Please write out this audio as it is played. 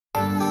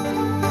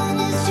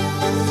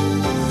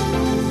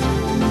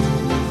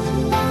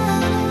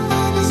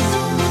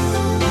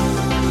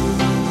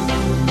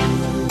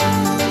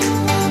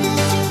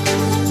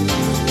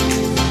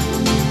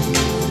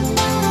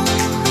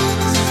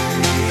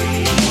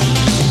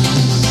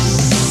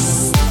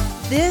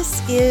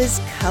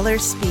is Color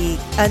Speak,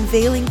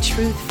 Unveiling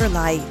Truth for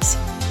Light.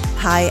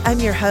 Hi, I'm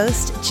your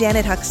host,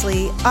 Janet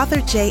Huxley,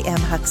 author J.M.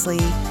 Huxley.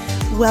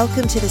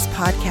 Welcome to this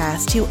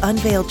podcast to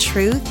unveil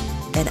truth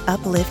and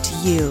uplift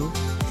you.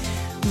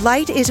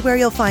 Light is where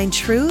you'll find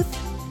truth.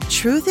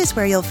 Truth is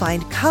where you'll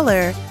find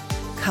color.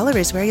 Color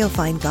is where you'll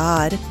find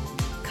God.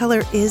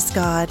 Color is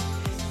God.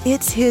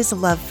 It's His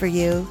love for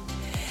you.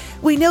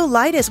 We know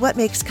light is what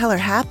makes color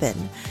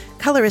happen.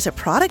 Color is a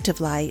product of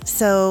light.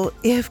 So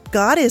if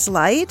God is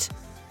light,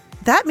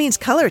 that means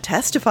color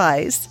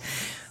testifies.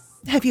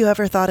 Have you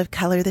ever thought of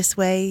color this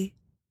way?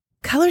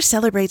 Color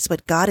celebrates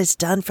what God has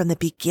done from the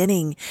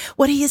beginning,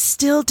 what He is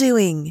still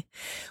doing.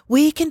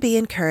 We can be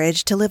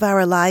encouraged to live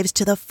our lives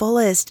to the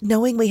fullest,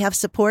 knowing we have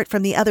support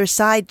from the other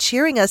side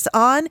cheering us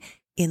on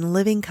in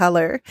living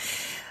color.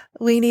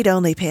 We need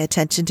only pay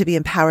attention to be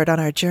empowered on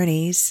our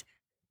journeys.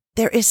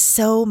 There is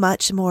so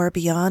much more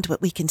beyond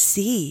what we can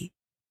see.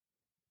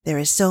 There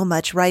is so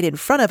much right in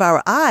front of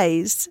our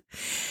eyes.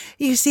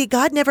 You see,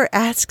 God never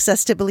asks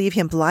us to believe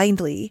Him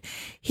blindly.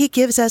 He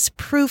gives us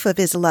proof of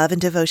His love and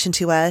devotion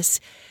to us,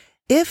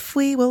 if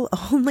we will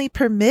only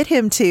permit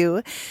Him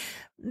to.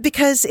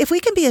 Because if we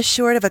can be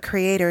assured of a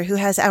Creator who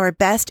has our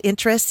best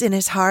interests in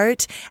His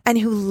heart and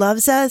who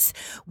loves us,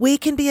 we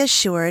can be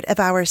assured of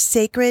our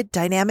sacred,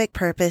 dynamic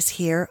purpose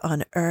here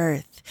on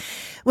earth.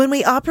 When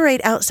we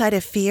operate outside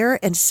of fear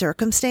and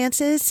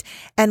circumstances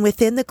and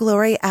within the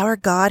glory our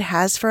God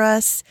has for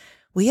us,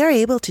 we are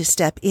able to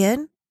step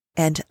in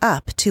and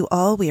up to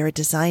all we are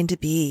designed to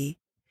be.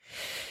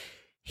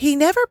 He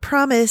never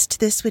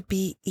promised this would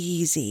be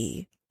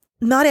easy.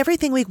 Not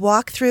everything we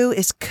walk through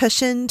is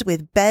cushioned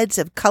with beds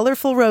of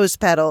colorful rose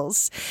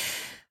petals.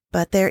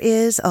 But there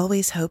is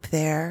always hope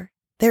there.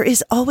 There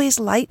is always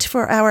light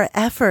for our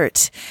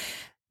effort.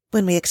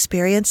 When we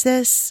experience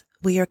this,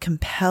 we are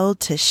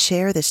compelled to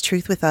share this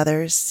truth with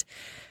others.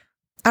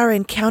 Our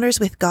encounters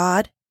with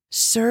God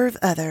serve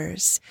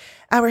others.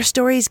 Our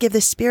stories give the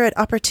Spirit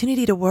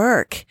opportunity to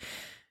work.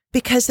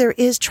 Because there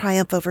is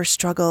triumph over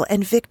struggle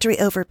and victory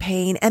over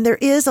pain, and there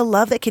is a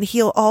love that can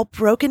heal all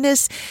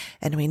brokenness,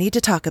 and we need to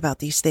talk about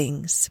these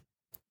things.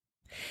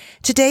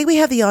 Today we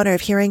have the honor of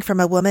hearing from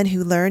a woman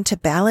who learned to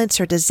balance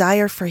her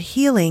desire for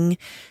healing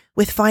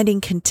with finding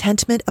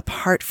contentment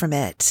apart from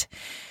it.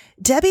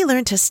 Debbie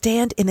learned to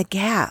stand in the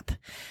gap,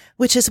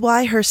 which is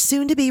why her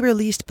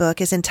soon-to-be-released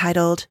book is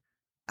entitled,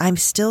 I'm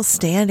Still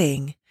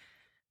Standing,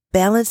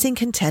 Balancing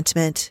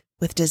Contentment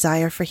with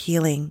Desire for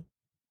Healing.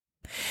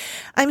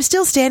 I'm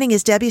Still Standing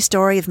is Debbie's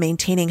story of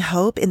maintaining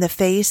hope in the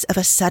face of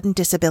a sudden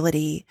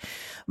disability.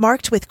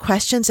 Marked with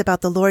questions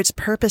about the Lord's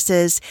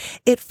purposes,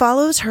 it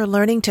follows her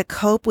learning to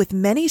cope with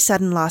many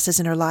sudden losses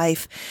in her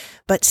life,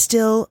 but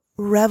still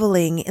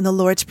reveling in the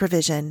Lord's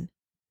provision.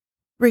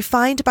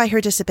 Refined by her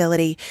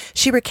disability,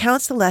 she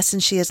recounts the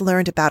lessons she has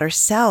learned about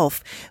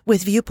herself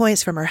with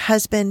viewpoints from her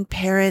husband,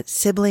 parents,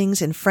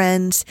 siblings, and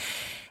friends,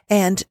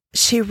 and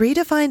she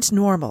redefines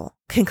normal,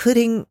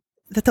 concluding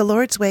that the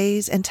Lord's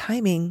ways and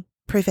timing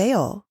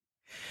prevail.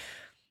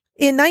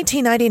 In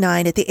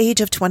 1999, at the age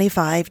of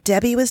 25,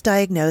 Debbie was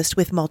diagnosed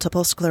with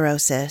multiple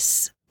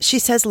sclerosis. She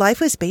says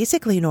life was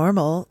basically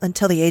normal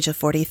until the age of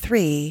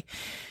 43.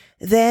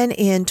 Then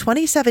in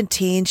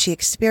 2017, she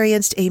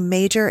experienced a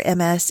major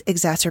MS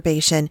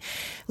exacerbation,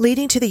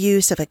 leading to the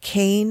use of a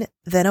cane,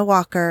 then a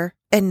walker,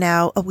 and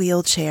now a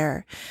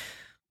wheelchair.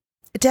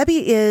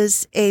 Debbie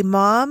is a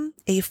mom,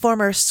 a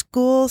former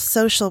school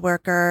social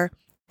worker,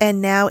 and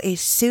now a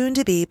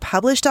soon-to-be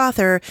published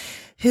author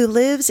who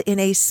lives in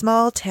a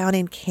small town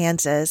in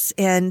Kansas.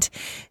 And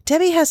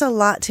Debbie has a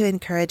lot to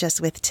encourage us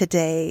with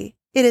today.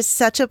 It is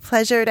such a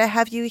pleasure to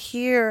have you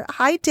here.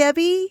 Hi,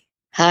 Debbie.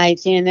 Hi,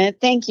 Janet.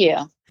 Thank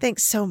you.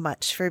 Thanks so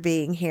much for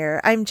being here.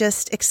 I'm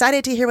just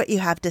excited to hear what you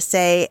have to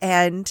say.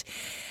 And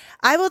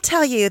I will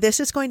tell you,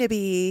 this is going to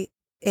be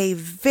a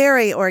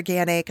very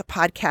organic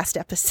podcast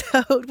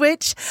episode,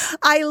 which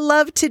I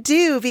love to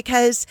do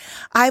because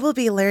I will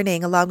be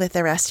learning along with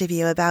the rest of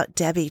you about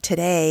Debbie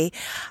today.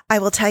 I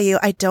will tell you,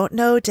 I don't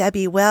know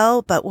Debbie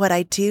well, but what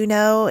I do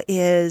know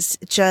is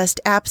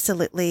just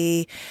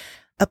absolutely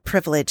a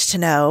privilege to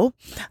know.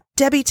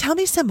 Debbie, tell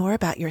me some more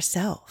about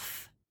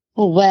yourself.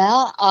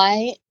 Well,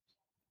 I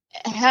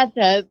had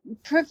the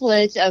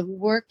privilege of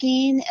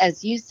working,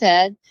 as you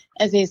said,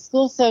 as a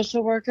school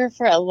social worker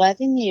for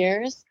 11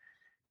 years.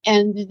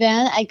 And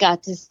then I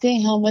got to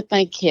stay home with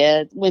my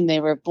kids when they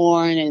were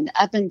born and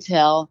up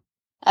until,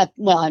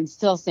 I'm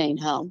still staying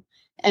home.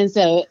 And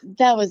so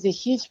that was a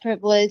huge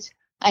privilege.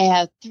 I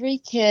have 3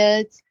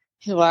 kids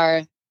who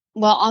are,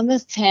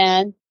 almost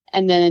 10,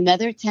 and then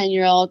another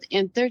 10-year-old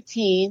and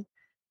 13.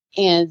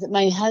 And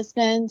my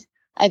husband,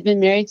 I've been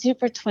married to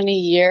for 20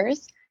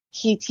 years.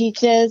 He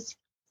teaches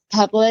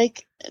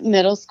public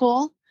middle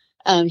school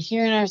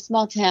here in our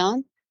small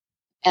town.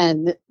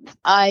 And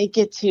I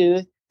get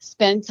to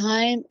spend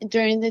time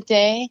during the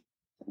day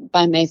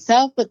by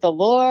myself with the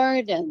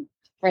Lord and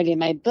writing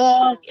my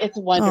book. It's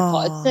wonderful.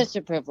 Aww. It's such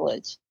a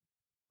privilege.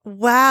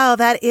 Wow,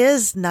 that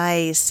is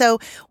nice. So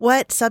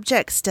what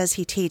subjects does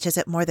he teach? Is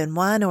it more than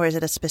one or is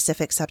it a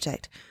specific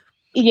subject?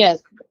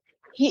 Yes.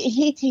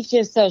 he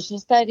teaches social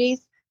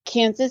studies,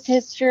 Kansas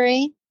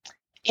history,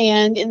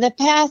 and in the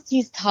past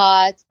he's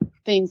taught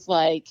things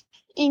like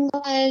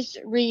English,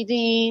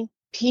 reading,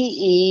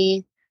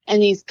 PE,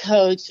 and he's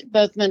coached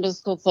both middle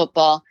school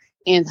football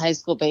and high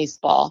school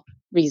baseball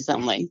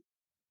recently.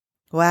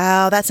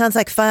 Wow, that sounds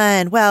like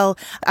fun. Well,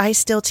 I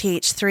still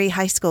teach 3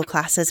 high school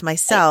classes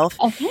myself.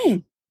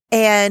 Okay.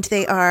 And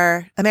they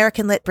are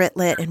American Lit, Brit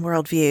Lit, and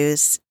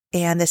Worldviews.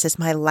 And this is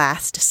my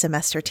last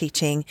semester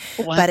teaching,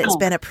 Wow. but it's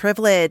been a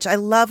privilege. I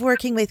love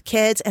working with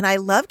kids and I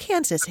love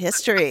Kansas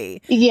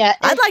history. Yeah.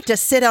 I'd like to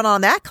sit in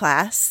on that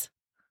class.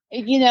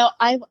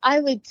 I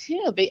would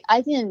too, but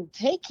I didn't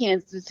take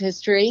Kansas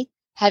history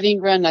having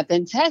grown up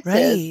in Texas.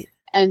 Right.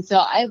 And so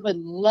I would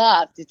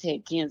love to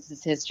take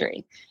Kansas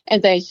history.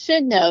 And I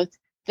should note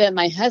that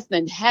my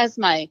husband has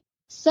my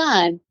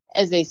son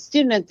as a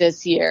student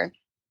this year.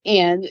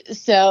 And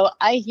so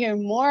I hear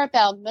more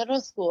about middle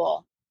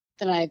school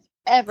than I've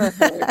ever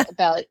heard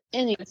about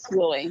any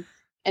schooling.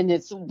 And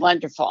it's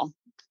wonderful.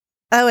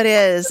 Oh, it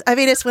is. I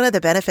mean, it's one of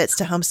the benefits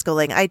to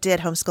homeschooling. I did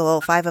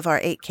homeschool 5 of our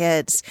 8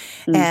 kids.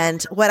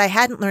 And what I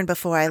hadn't learned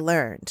before, I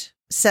learned.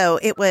 So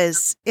it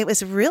was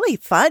really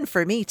fun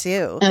for me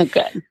too. Oh,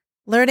 good.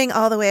 Learning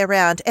all the way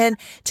around. And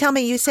tell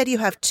me, you said you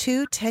have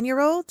 2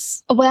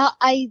 10-year-olds? Well,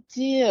 I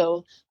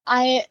do.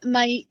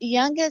 My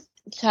youngest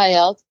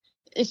child,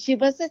 she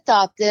was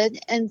adopted.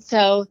 And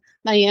so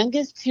my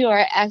youngest 2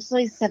 are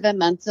actually 7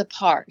 months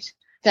apart.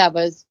 That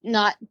was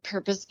not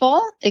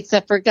purposeful,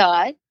 except for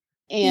God.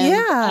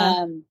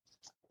 And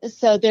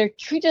so they're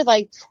treated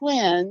like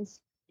twins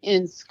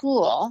in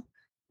school.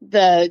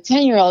 The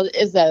 10-year-old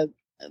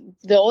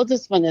the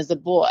oldest one is a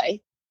boy.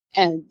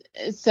 And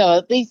so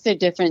at least they're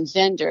different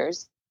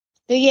genders.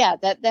 But yeah,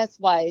 that's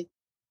why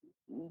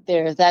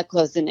they're that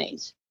close in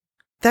age.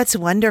 That's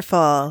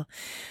wonderful.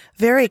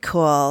 Very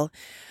cool.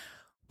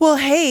 Well,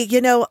 hey,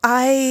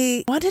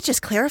 I want to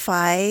just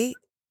clarify,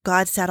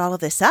 God set all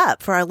of this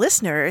up for our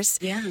listeners.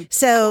 Yeah.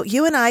 So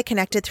you and I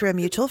connected through a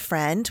mutual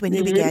friend when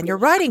you began your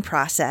writing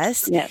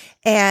process. Yes.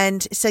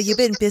 And so you've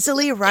been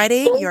busily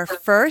writing your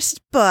first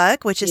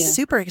book, which is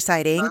super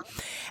exciting.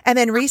 And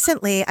then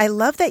recently, I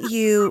love that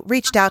you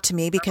reached out to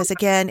me because,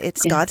 again,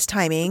 it's God's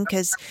timing,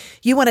 because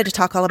you wanted to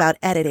talk all about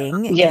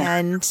editing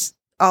and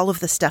all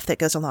of the stuff that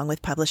goes along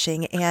with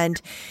publishing.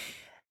 And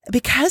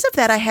because of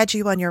that, I had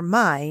you on your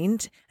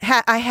mind.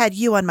 I had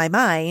you on my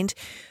mind.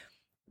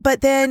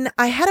 But then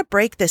I had a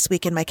break this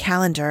week in my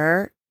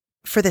calendar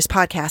for this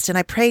podcast, and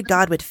I prayed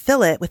God would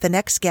fill it with the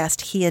next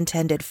guest he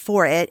intended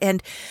for it.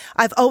 And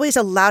I've always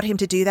allowed him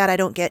to do that. I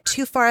don't get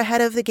too far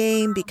ahead of the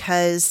game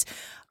because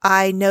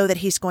I know that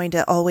he's going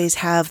to always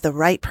have the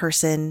right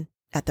person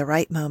at the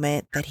right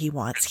moment that he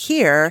wants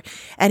here,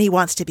 and he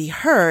wants to be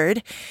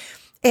heard.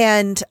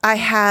 And I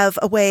have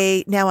a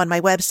way now on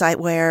my website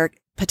where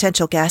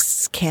potential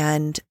guests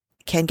can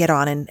get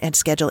on and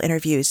schedule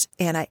interviews.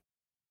 And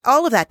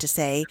all of that to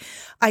say,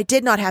 I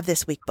did not have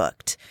this week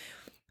booked.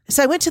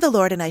 So I went to the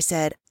Lord and I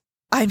said,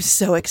 I'm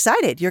so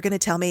excited. You're going to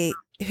tell me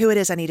who it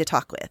is I need to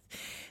talk with.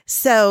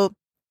 So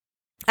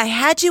I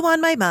had you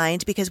on my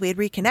mind because we had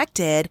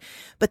reconnected,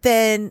 but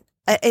then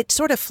it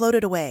sort of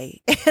floated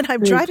away. And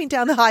I'm driving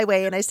down the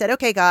highway and I said,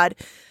 okay, God,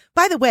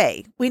 by the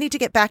way, we need to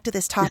get back to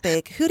this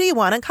topic. Who do you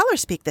want on Color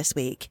Speak this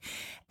week?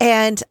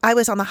 And I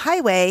was on the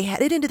highway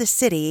headed into the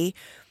city.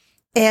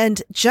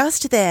 And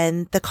just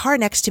then the car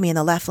next to me in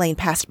the left lane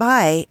passed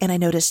by and I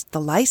noticed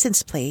the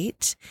license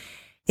plate.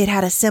 It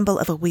had a symbol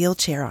of a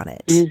wheelchair on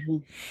it. Mm-hmm.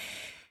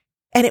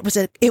 And it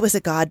was a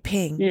God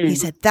ping. Mm. He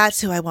said,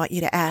 that's who I want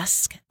you to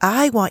ask.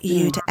 I want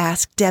you to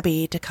ask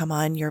Debbie to come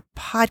on your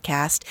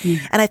podcast. Mm.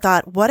 And I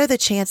thought, what are the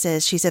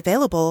chances she's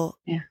available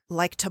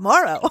like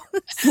tomorrow?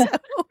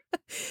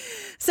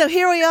 So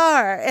here we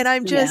are. And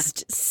I'm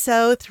just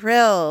so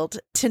thrilled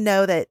to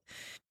know that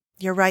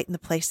you're right in the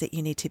place that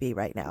you need to be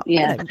right now.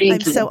 Yeah, I'm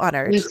so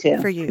honored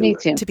for you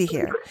to be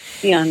here.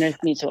 The honor is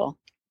mutual.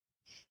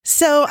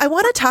 So I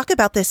want to talk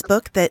about this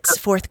book that's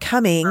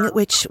forthcoming,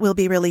 which will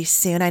be released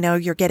soon. I know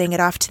you're getting it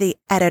off to the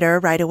editor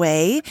right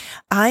away.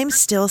 I'm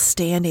Still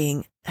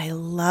Standing. I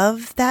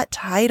love that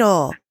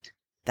title.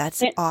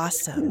 That's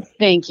awesome.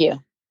 Thank you.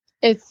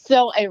 It's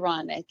so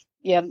ironic.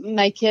 Yeah,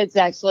 my kids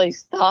actually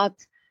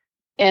stopped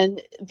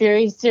and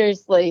very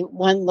seriously,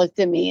 one looked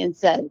at me and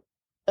said,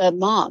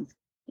 Mom,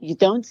 you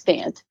don't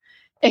stand.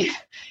 And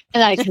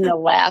I kind of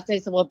laughed. I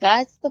said, well,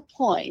 that's the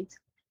point.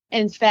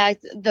 In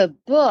fact, the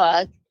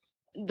book,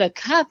 the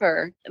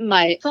cover,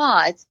 my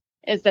thought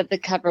is that the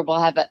cover will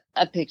have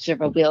a picture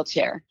of a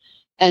wheelchair.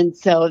 And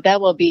so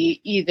that will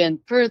be even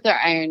further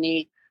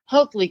irony,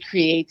 hopefully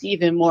creates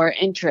even more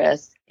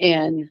interest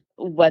in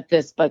what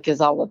this book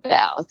is all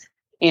about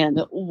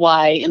and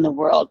why in the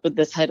world would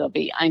the title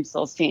be I'm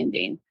Still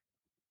Standing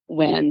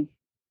when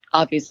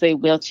obviously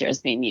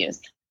wheelchairs being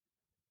used.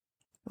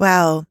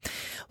 Wow.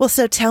 Well,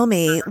 so tell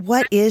me,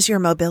 what is your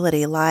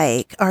mobility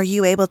like? Are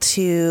you able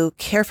to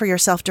care for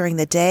yourself during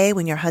the day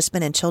when your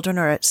husband and children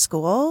are at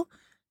school?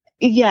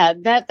 Yeah,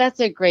 that's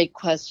a great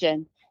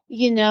question.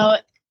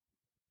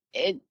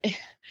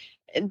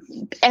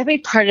 Every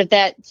part of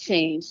that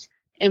changed.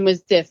 and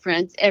was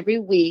different every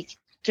week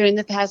during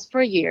the past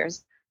 4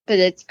 years, but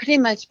it's pretty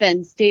much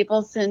been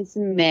stable since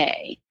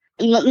May.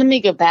 Let me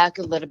go back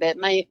a little bit.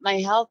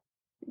 My health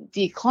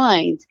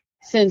declined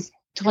since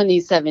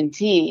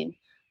 2017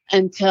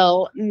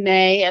 until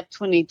May of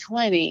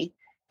 2020.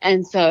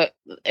 And so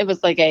it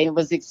was like I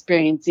was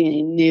experiencing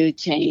a new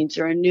change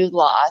or a new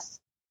loss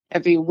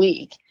every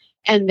week.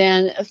 And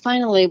then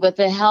finally, with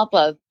the help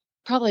of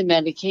probably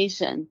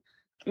medication,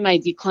 my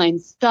decline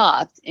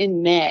stopped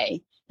in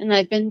May. And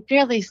I've been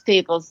fairly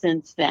stable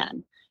since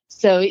then.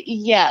 So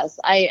yes,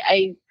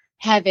 I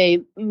have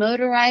a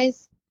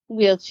motorized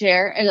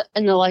wheelchair,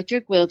 an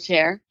electric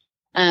wheelchair,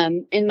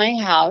 in my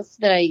house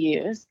that I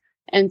use.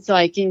 And so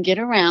I can get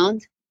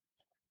around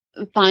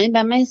fine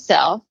by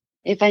myself.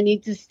 If I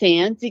need to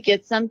stand to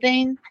get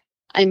something,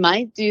 I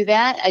might do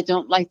that. I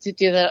don't like to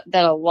do that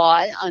a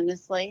lot,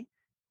 honestly,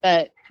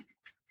 but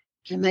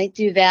I might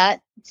do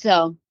that.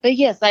 So, but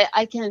yes,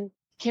 I can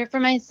care for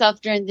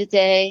myself during the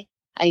day.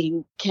 I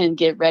can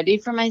get ready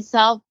for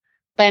myself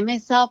by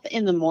myself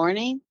in the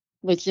morning,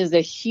 which is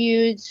a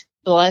huge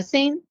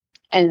blessing.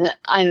 And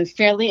I'm a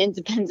fairly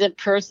independent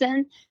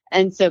person.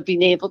 And so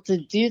being able to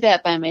do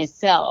that by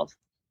myself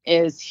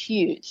is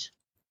huge.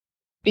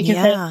 Because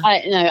Yeah.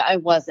 I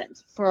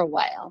wasn't for a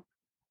while.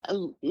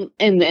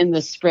 In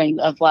the spring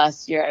of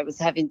last year, I was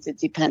having to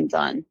depend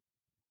on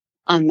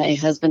my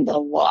husband a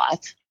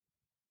lot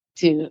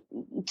to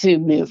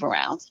move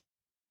around.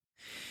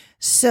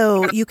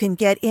 So you can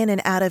get in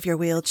and out of your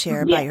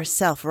wheelchair by Yeah.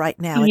 yourself right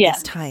now at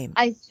this time.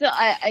 I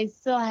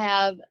still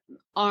have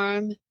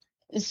arm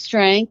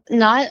strength,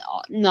 not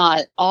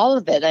all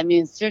of it. I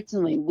mean,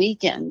 certainly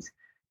weakened,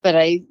 but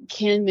I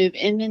can move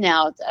in and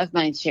out of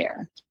my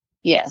chair.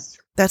 Yes.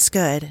 That's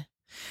good.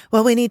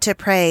 Well, we need to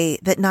pray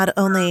that not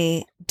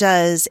only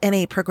does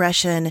any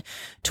progression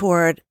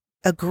toward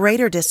a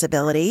greater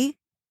disability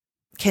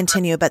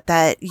continue, but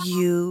that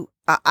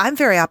I'm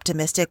very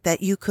optimistic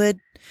that you could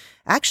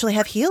actually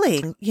have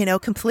healing,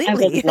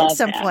 completely at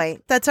some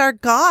point. That's our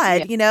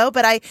God,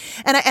 but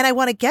I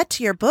want to get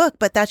to your book,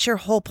 but that's your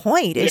whole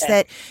point is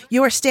that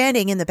you are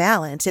standing in the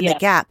balance, in the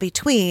gap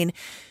between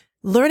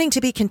learning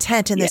to be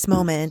content in this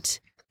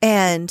moment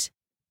and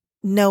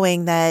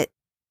knowing that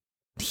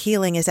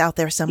healing is out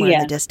there somewhere in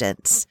the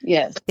distance.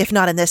 Yes. If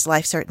not in this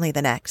life, certainly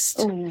the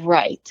next.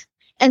 Right.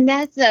 And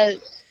that's a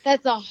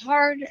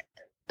hard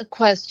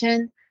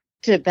question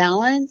to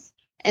balance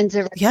and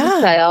to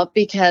reconcile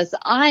because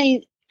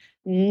I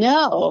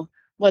know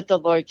what the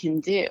Lord can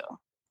do.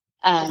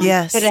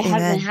 Yes. But it Amen.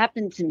 hasn't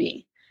happened to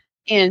me.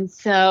 And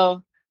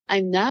so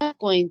I'm not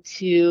going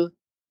to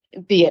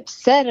be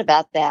upset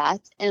about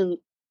that and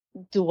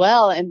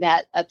dwell in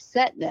that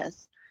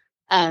upsetness.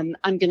 I'm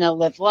going to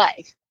live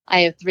life.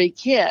 I have 3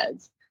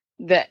 kids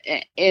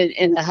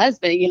and a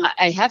husband,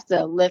 I have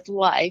to live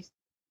life.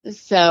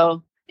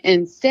 So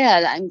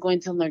instead, I'm going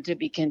to learn to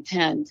be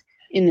content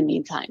in the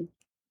meantime.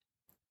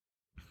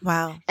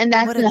 Wow. And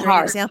that's what a great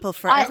hard. example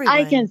for everyone.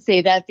 I can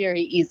say that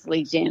very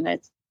easily,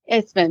 Janet.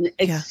 It's been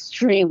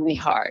extremely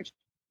hard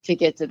to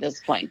get to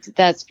this point.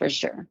 That's for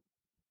sure.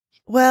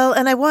 Well,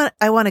 and I want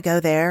to go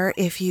there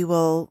if you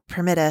will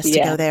permit us to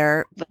go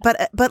there.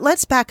 But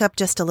let's back up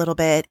just a little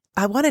bit.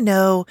 I want to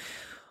know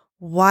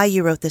why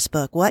you wrote this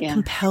book. What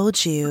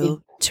compelled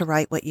you to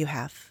write what you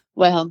have?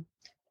 Well,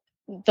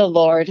 the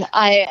Lord.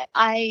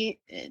 I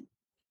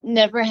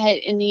never had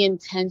any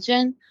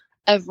intention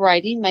of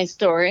writing my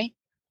story.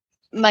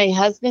 My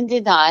husband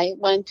and I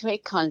went to a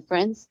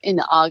conference in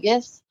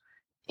August,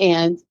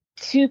 and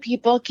 2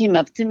 people came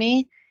up to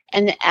me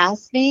and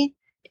asked me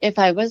if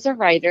I was a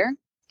writer.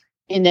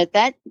 And at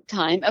that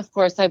time, of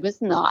course, I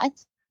was not.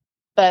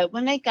 But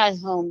when I got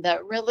home,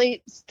 that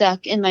really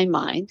stuck in my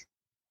mind.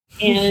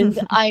 And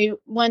I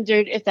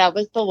wondered if that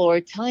was the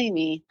Lord telling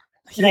me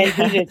that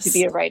I needed to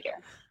be a writer.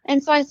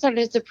 And so I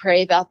started to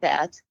pray about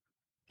that.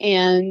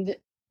 And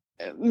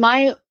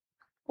my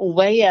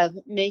way of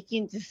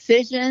making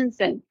decisions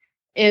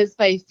is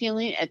by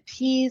feeling at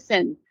peace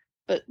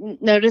but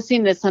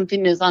noticing that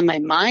something is on my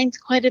mind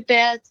quite a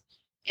bit.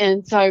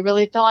 And so I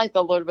really felt like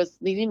the Lord was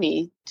leading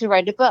me to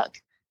write a book.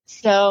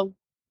 So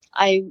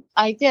I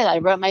did. I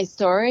wrote my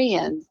story,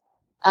 and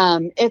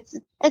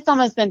it's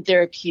almost been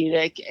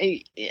therapeutic.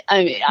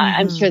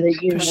 I'm sure that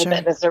you know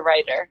that as a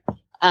writer.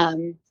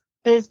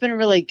 But it's been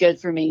really good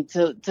for me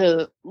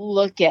to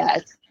look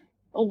at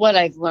what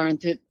I've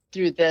learned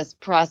through this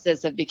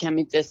process of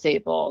becoming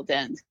disabled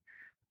and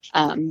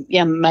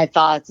my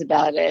thoughts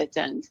about it,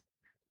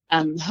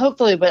 and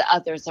hopefully what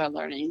others are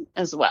learning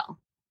as well.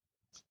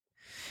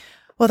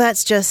 Well,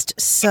 that's just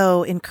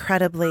so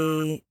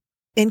incredibly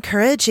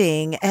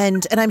encouraging.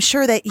 And I'm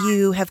sure that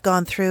you have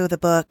gone through the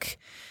book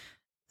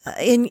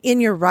in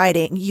your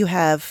writing. You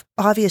have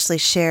obviously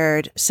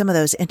shared some of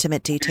those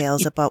intimate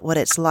details about what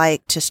it's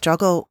like to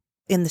struggle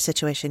in the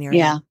situation you're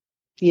in.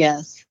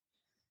 Yes.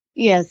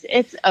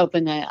 It's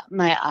opened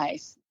my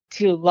eyes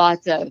to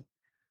lots of,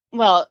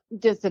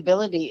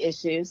 disability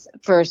issues,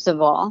 first of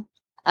all.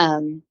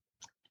 But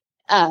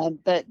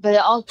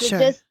also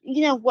just,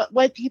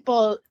 what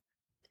people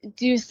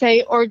do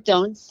say or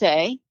don't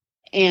say.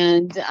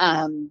 And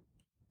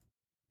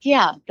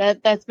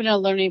that's been a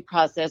learning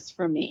process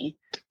for me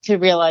to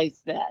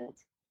realize that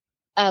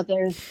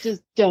others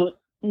just don't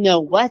know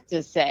what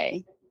to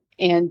say,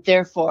 and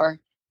therefore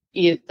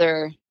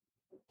either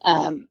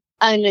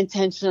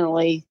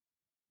unintentionally,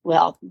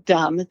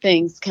 dumb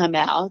things come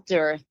out,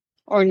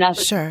 or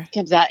nothing Sure.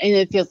 comes out, and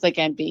it feels like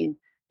I'm being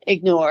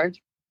ignored.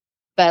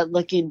 But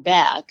looking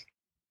back,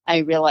 I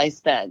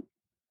realized that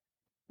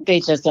they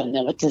just don't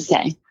know what to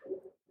say.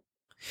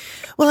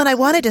 Well, and I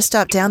wanted to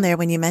stop down there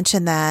when you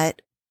mentioned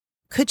that.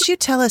 Could you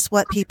tell us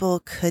what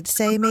people could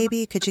say,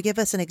 maybe? Could you give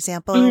us an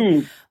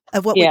example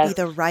of what would be Yes.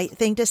 the right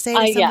thing to say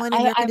to someone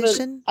in your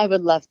condition? I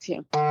would love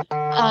to.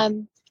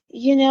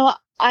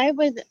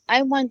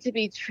 I want to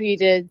be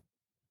treated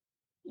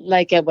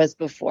like I was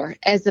before,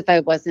 as if I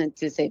wasn't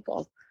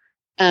disabled.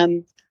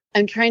 I'm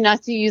trying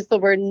not to use the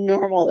word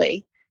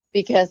normally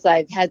because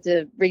I've had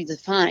to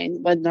redefine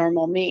what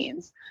normal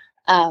means.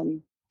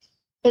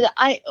 But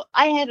I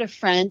had a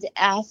friend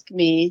ask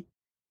me,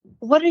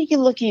 what are you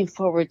looking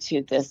forward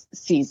to this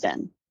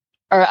season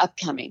or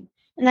upcoming?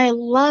 And I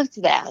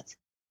loved that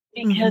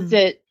because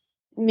it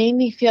made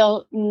me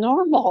feel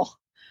normal.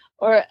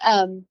 Or,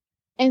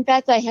 in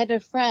fact, I had a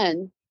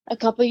friend a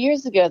couple of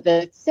years ago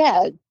that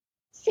said,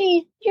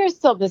 see, you're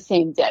still the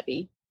same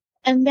Debbie.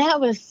 And that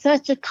was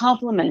such a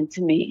compliment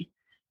to me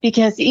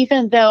because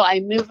even though I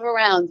move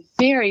around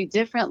very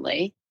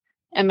differently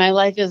and my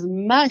life is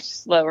much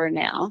slower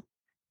now,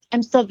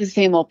 I'm still the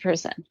same old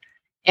person.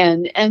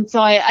 And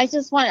so I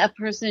just want a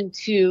person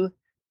to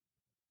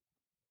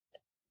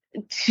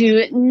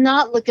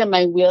not look at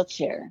my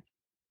wheelchair,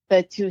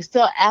 but to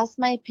still ask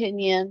my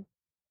opinion,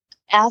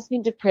 ask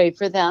me to pray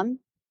for them,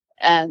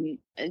 and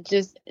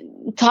just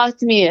talk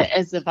to me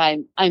as if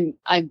I'm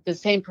the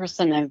same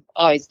person I've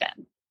always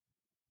been.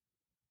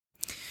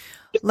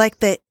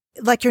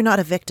 Like you're not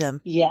a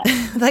victim.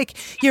 Yes. Like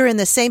you're in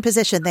the same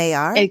position they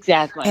are.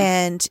 Exactly.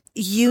 And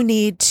you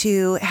need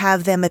to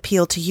have them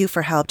appeal to you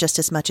for help just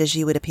as much as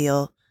you would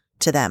appeal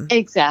to them.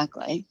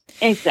 Exactly.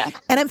 And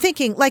I'm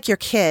thinking, like your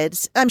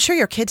kids, I'm sure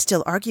your kids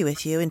still argue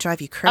with you and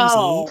drive you crazy.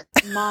 Oh,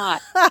 my.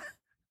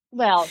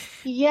 Well,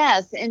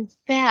 yes. In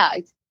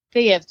fact,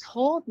 they have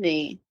told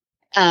me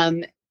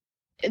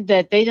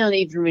that they don't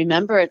even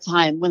remember a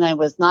time when I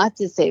was not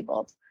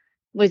disabled,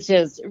 which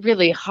is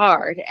really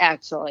hard,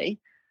 actually,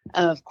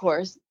 of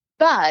course.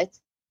 But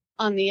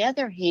on the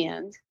other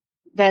hand,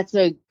 that's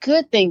a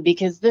good thing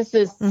because this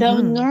is so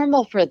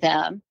normal for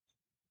them.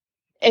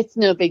 It's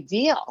no big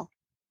deal.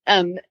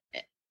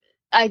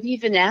 I've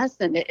even asked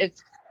them if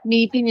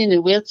me being in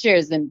a wheelchair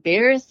is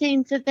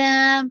embarrassing to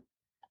them,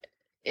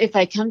 if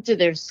I come to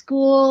their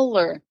school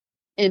or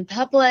in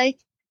public.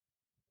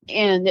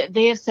 And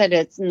they have said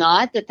it's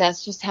not, that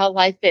that's just how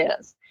life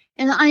is.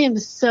 And I am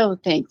so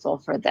thankful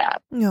for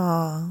that.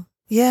 Oh,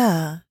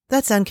 yeah.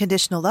 That's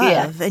unconditional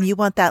love. Yeah. And you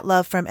want that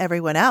love from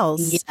everyone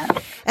else. Yeah.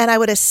 And I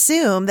would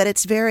assume that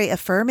it's very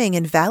affirming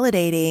and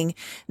validating,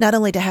 not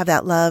only to have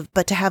that love,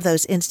 but to have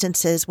those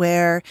instances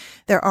where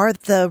there are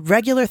the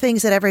regular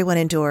things that everyone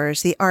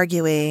endures, the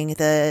arguing,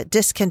 the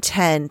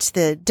discontent,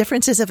 the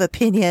differences of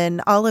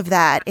opinion, all of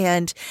that.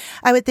 And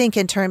I would think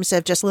in terms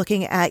of just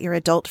looking at your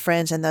adult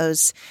friends and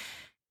those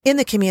in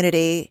the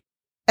community,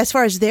 as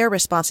far as their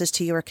responses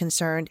to you are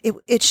concerned,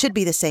 it should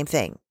be the same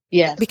thing.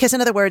 Yes. Because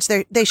in other words,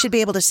 they should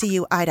be able to see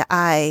you eye to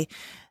eye,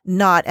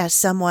 not as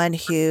someone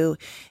who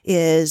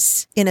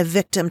is in a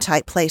victim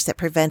type place that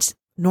prevents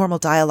normal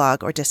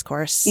dialogue or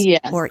discourse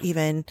or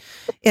even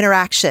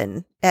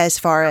interaction as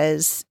far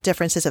as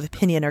differences of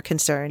opinion are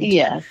concerned.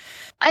 Yes.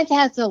 I've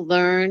had to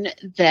learn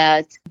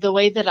that the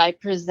way that I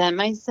present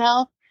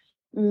myself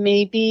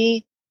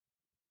maybe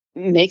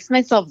makes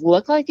myself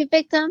look like a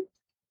victim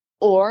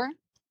or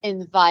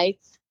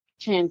invites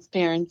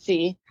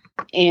transparency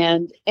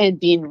and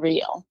being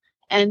real.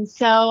 And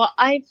so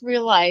I've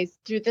realized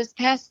through this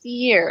past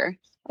year,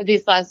 of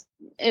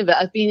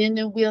being in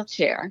a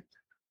wheelchair,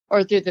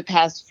 or through the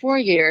past 4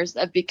 years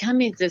of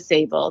becoming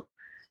disabled,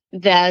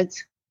 that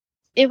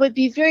it would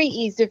be very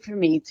easy for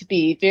me to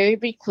be very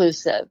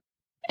reclusive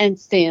and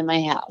stay in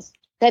my house.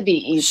 That'd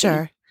be easy.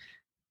 Sure.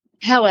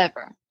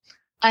 However,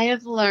 I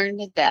have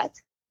learned that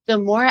the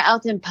more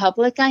out in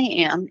public I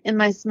am in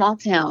my small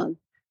town,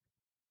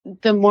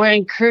 the more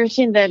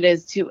encouraging that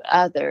is to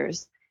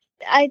others.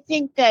 I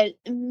think that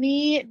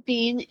me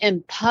being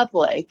in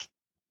public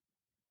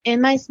in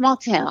my small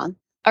town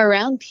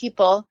around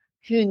people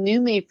who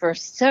knew me for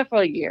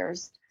several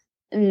years,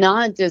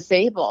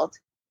 non-disabled,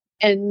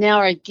 and now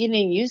are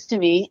getting used to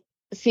me,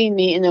 seeing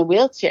me in a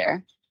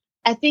wheelchair,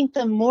 I think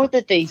the more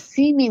that they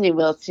see me in a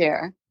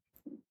wheelchair,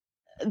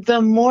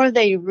 the more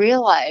they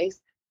realize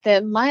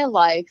that my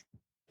life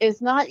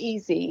is not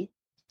easy,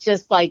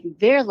 just like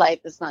their life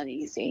is not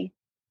easy.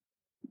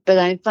 But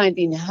I'm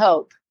finding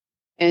hope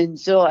and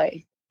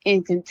joy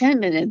and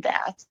contentment in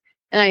that.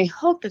 And I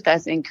hope that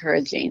that's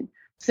encouraging.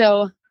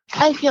 So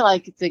I feel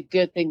like it's a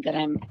good thing that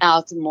I'm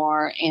out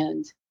more,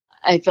 and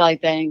I feel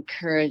like that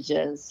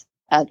encourages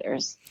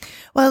others.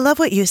 Well, I love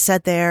what you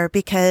said there,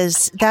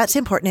 because that's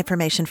important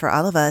information for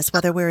all of us,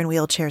 whether we're in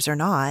wheelchairs or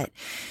not.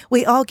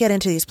 We all get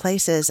into these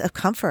places of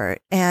comfort,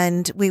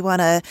 and we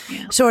want to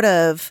sort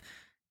of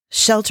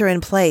shelter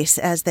in place,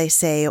 as they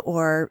say,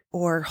 or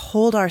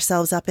hold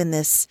ourselves up in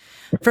this.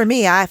 For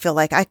me, I feel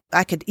like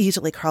I could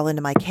easily crawl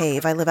into my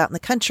cave. I live out in the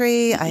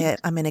country.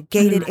 I'm in a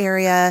gated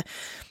area.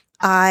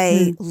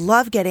 I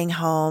love getting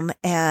home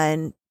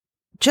and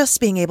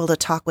just being able to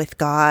talk with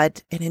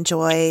God and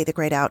enjoy the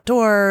great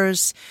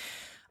outdoors,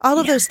 all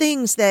of those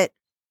things that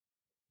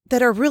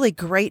are really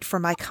great for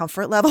my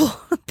comfort level,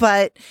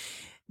 but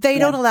they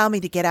don't allow me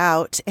to get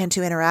out and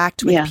to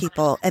interact with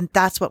people. And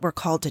that's what we're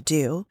called to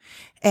do.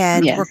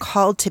 And we're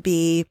called to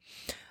be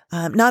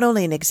not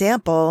only an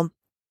example,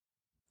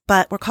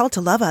 but we're called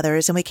to love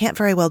others. And we can't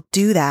very well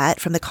do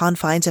that from the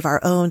confines of our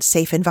own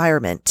safe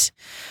environment.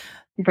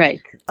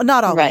 Right.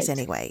 Not always,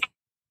 anyway.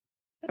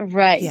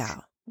 Right.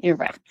 Yeah. You're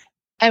right.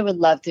 I would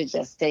love to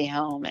just stay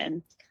home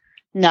and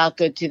not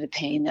go through the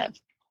pain of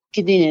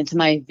getting into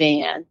my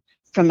van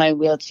from my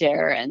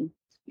wheelchair and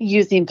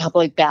using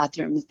public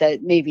bathrooms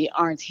that maybe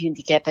aren't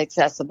handicap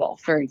accessible,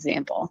 for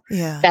example.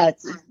 Yeah.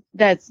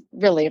 That's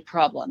really a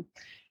problem.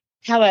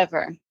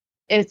 However,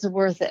 it's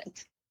worth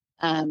it.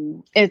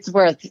 It's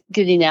worth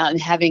getting out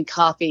and having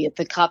coffee at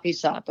the coffee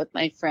shop with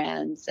my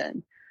friends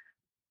and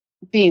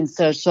being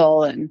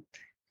social.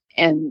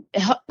 And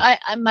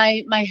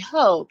my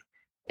hope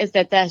is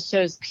that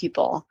shows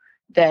people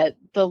that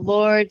the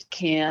Lord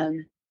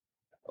can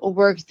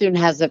work through and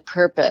has a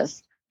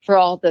purpose for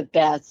all the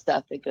bad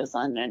stuff that goes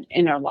on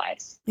in our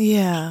lives.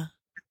 Yeah.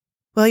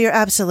 Well, you're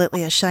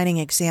absolutely a shining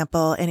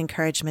example and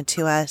encouragement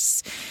to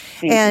us.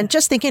 Thank and you.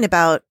 Just thinking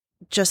about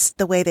just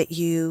the way that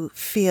you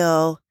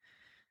feel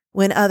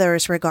when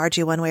others regard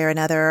you one way or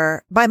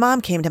another. My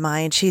mom came to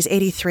mind. She's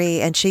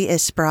 83 and she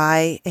is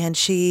spry, and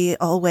she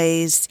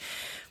always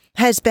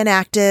has been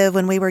active.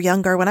 When we were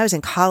younger, when I was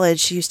in college,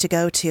 she used to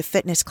go to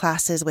fitness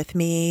classes with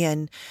me,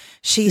 and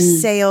she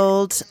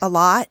sailed a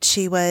lot.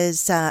 She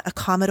was a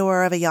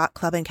commodore of a yacht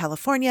club in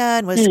California,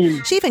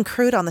 and she even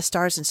crewed on the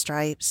Stars and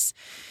Stripes.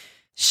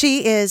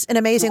 She is an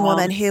amazing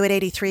woman who at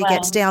 83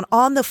 gets down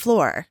on the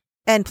floor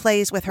and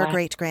plays with her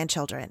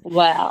great-grandchildren.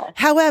 Wow.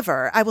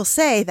 However, I will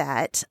say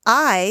that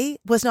I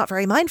was not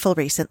very mindful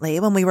recently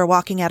when we were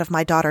walking out of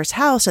my daughter's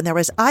house and there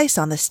was ice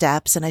on the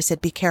steps. And I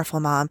said, "Be careful,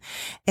 Mom."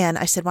 And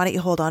I said, "Why don't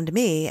you hold on to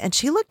me?" And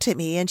she looked at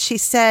me and she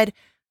said,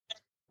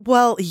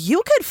 "Well,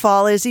 you could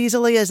fall as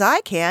easily as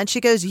I can."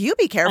 She goes, "You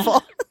be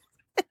careful."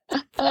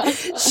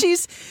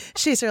 She's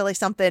really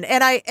something.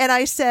 And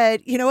I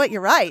said, "You know what?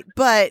 You're right.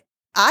 But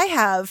I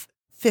have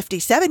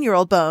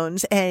 57-year-old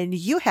bones and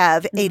you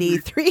have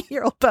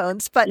 83-year-old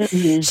bones." But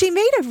she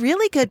made a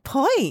really good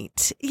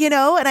point, and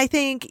I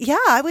think,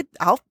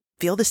 I'll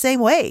feel the same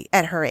way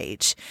at her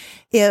age.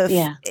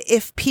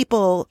 If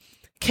people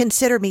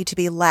consider me to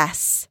be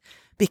less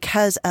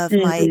because of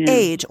my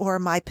age or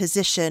my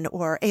position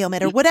or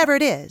ailment or whatever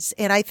it is.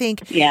 And I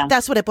think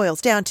that's what it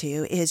boils down to,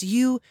 is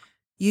you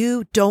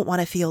don't want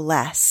to feel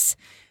less.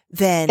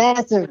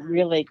 That's a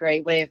really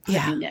great way of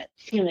putting it,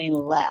 feeling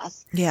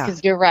less. Yeah.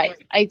 Because you're right.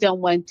 I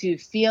don't want to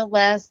feel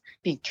less,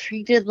 be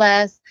treated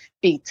less,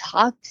 be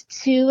talked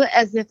to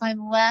as if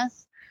I'm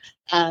less.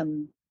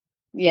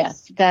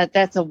 Yes,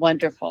 that's a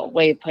wonderful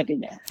way of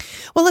putting it.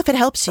 Well, if it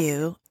helps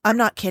you, I'm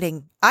not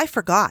kidding. I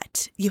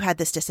forgot you had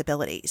this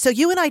disability. So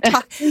you and I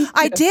talked.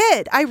 I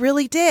did. I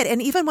really did.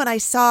 And even when I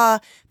saw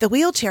the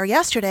wheelchair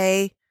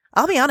yesterday,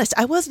 I'll be honest,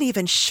 I wasn't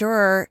even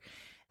sure.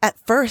 At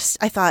first,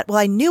 I thought, well,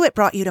 I knew it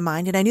brought you to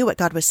mind and I knew what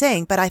God was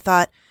saying, but I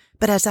thought,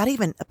 but is that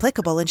even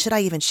applicable? And should I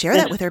even share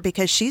that with her?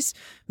 Because she's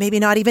maybe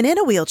not even in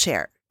a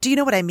wheelchair. Do you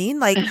know what I mean?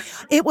 Like,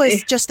 it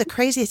was just the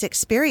craziest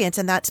experience.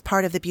 And that's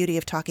part of the beauty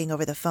of talking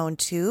over the phone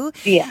too,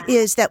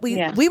 is that we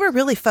were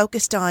really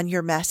focused on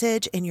your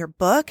message in your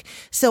book.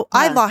 So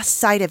I lost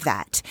sight of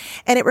that.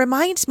 And it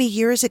reminds me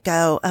years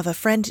ago of a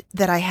friend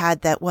that I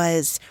had that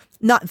was,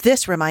 not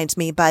this reminds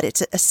me, but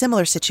it's a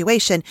similar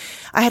situation.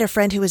 I had a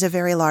friend who was a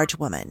very large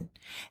woman,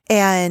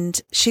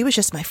 and she was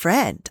just my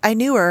friend. I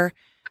knew her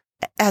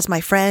as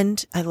my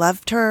friend. I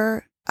loved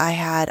her. I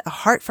had a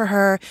heart for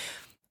her.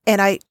 And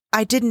I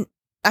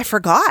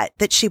forgot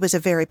that she was a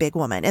very big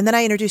woman. And then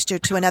I introduced her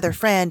to another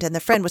friend, and the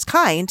friend was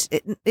kind.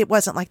 It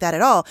wasn't like that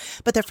at all.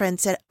 But the friend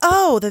said,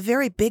 "Oh, the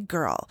very big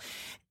girl."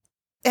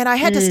 And I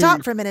had to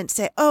stop for a minute and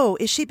say, "Oh,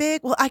 is she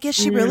big? Well, I guess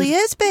she really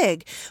is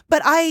big."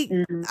 But I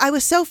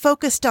was so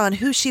focused on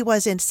who she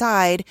was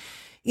inside,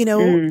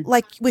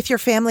 like with your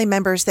family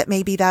members that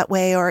may be that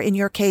way, or in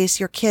your case,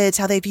 your kids,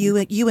 how they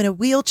view you in a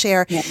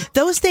wheelchair. Yeah.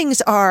 Those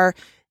things are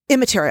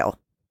immaterial.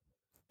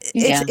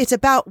 It's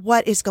about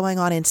what is going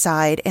on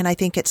inside. And I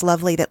think it's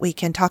lovely that we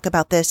can talk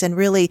about this and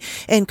really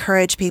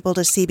encourage people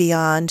to see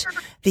beyond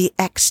the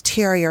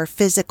exterior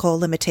physical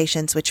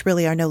limitations, which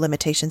really are no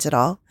limitations at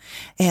all,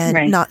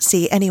 and not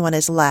see anyone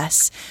as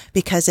less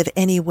because of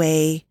any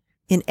way,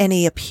 in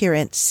any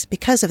appearance,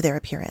 because of their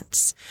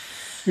appearance.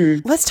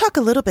 Let's talk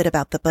a little bit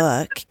about the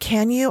book.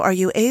 Are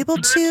you able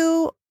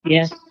to?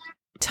 Yes.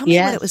 Tell me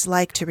what it was Yes.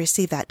 like to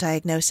receive that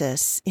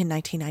diagnosis in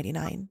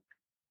 1999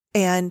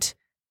 and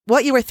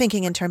what you were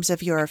thinking in terms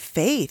of your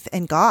faith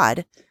and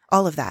God,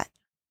 all of that.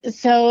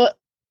 So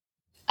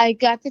I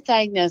got the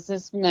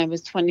diagnosis when I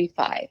was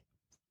 25,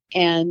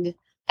 and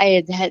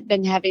I had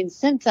been having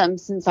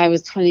symptoms since I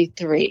was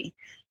 23,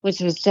 which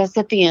was just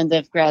at the end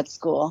of grad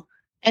school.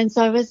 And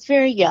so I was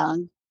very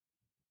young.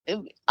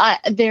 I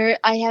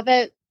have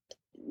a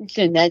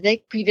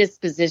genetic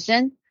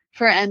predisposition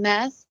for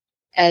MS,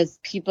 as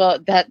people,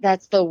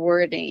 that's the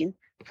wording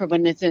for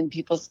when it's in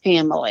people's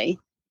family,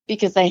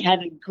 because I had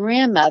a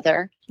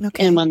grandmother and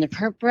Okay. one of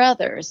her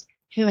brothers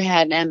who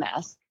had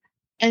MS.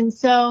 And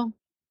so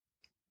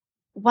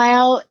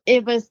while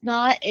it was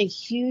not a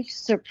huge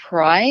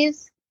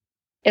surprise,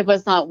 it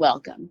was not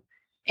welcome.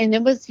 And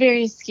it was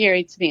very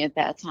scary to me at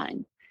that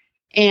time.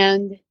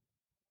 And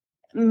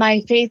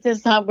my faith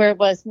is not where it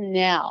was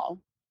now.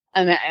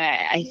 I mean,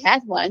 I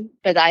had one,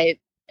 but I,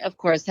 of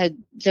course, had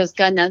just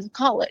gotten out of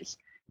college.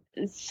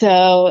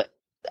 So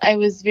I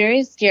was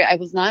very scared. I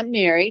was not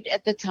married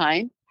at the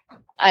time.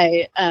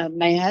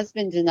 My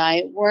husband and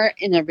I were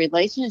in a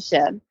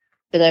relationship,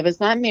 but I was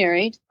not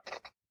married.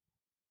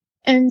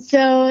 And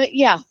so,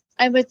 yeah,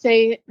 I would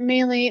say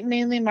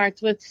mainly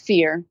marked with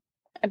fear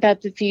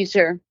about the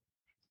future.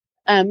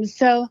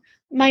 So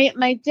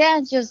my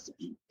dad just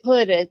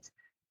put it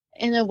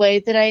in a way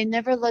that I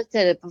never looked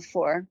at it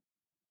before.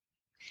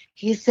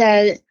 He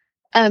said,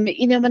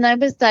 when I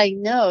was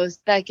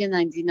diagnosed back in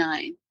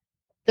 99,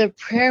 the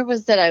prayer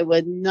was that I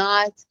would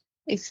not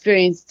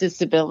experience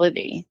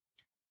disability.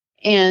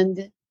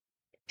 And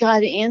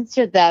God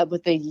answered that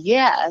with a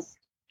yes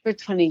for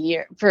 20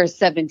 years, for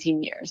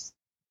 17 years,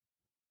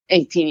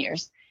 18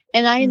 years.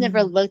 And I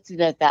never looked at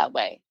it that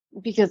way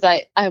because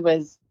I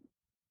was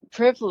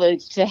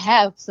privileged to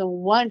have some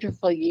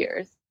wonderful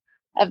years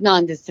of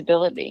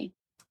non-disability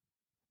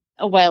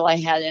while I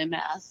had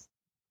MS,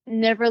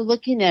 never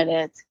looking at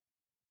it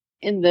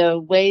in the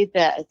way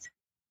that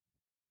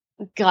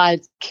God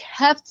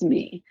kept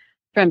me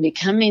from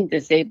becoming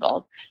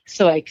disabled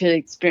so I could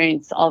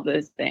experience all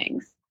those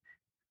things.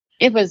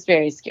 It was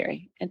very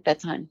scary at that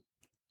time.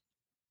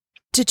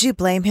 Did you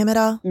blame him at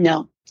all?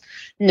 No,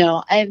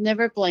 I have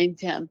never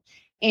blamed him.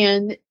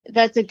 And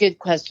that's a good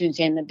question,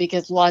 Jana,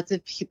 because lots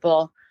of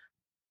people,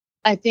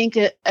 I think,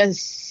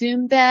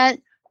 assume that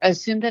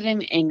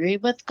I'm angry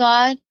with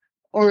God,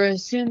 or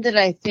assume that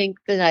I think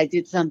that I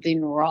did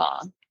something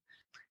wrong.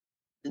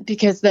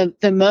 Because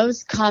the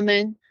most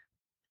common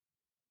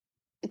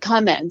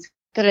comment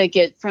that I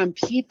get from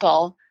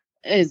people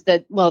is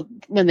that, well,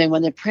 when they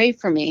want to pray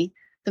for me,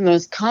 the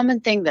most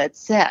common thing that's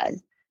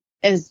said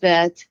is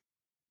that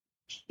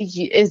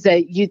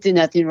you did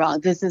nothing wrong.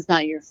 This is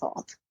not your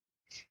fault.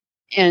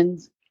 And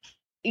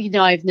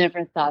I've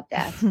never thought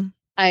that.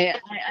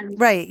 I'm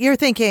Right. You're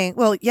thinking,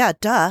 well, yeah,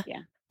 duh.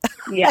 yeah,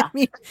 I yeah.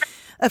 mean,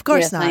 of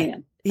course Yes, I not.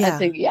 am. Yeah.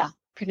 Yeah,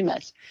 pretty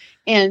much.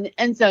 And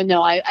so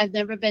no, I've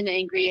never been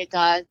angry at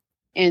God,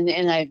 and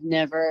I've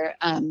never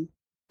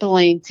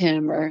blamed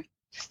him or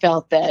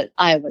felt that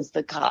I was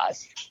the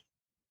cause.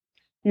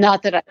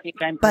 Not that I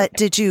think I'm But perfect.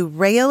 did you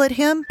rail at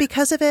him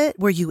because of it?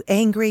 Were you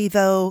angry,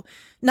 though,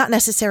 not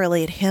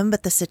necessarily at him,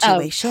 but the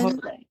situation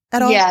Totally.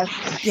 at all?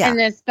 Yes. Yeah.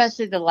 And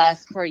especially the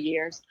last 4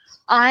 years.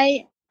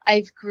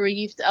 I've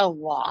grieved a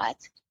lot.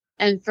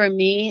 And for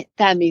me,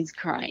 that means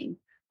crying.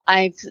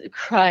 I've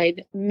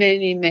cried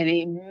many,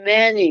 many,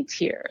 many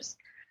tears.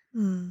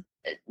 I'm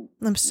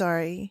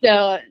sorry.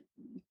 So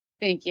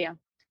thank you.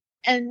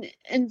 And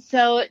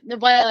so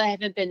while I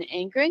haven't been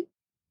angry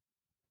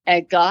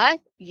at God,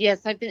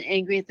 yes, I've been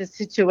angry at the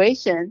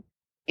situation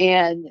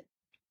and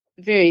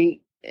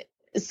very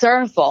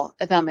sorrowful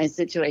about my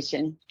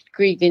situation,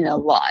 grieving a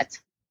lot.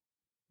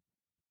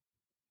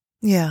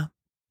 Yeah.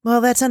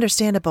 Well, that's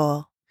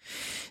understandable.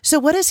 So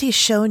what has he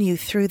shown you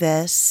through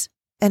this,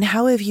 and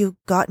how have you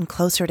gotten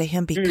closer to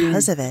him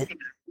because of it?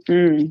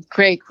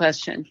 Great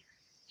question.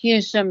 He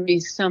has shown me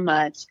so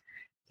much.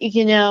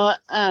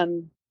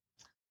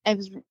 I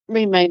was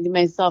reminding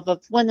myself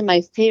of one of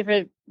my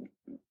favorite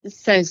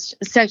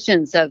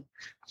sections of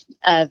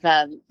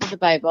the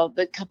Bible,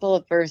 the couple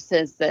of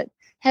verses that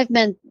have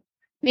meant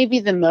maybe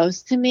the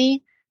most to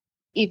me,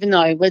 even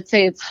though I would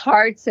say it's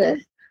hard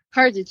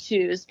to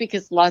choose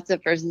because lots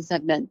of verses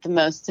have meant the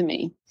most to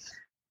me.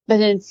 But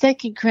in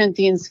 2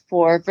 Corinthians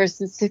 4,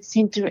 verses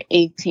 16 through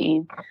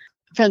 18,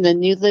 from the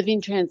New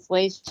Living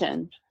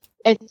Translation,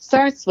 it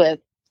starts with,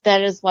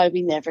 "That is why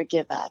we never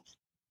give up."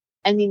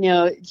 And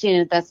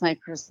Janet, that's my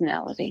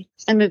personality.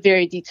 I'm a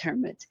very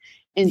determined,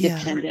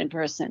 independent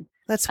person.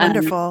 That's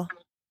wonderful.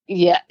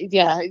 Yeah.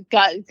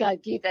 God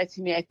gave that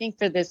to me, I think,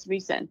 for this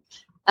reason.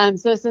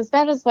 So it says,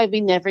 "That is why we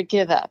never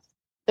give up.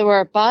 Though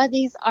our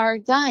bodies are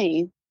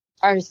dying,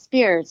 our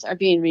spirits are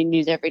being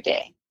renewed every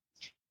day."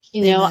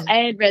 Amen. I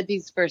had read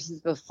these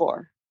verses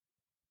before,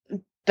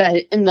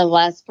 but in the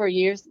last 4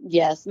 years,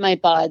 yes, my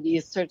body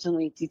is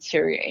certainly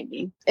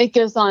deteriorating. It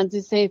goes on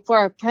to say, "For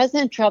our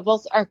present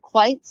troubles are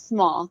quite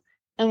small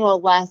and will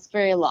last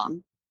very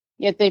long.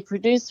 Yet they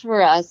produce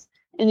for us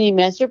an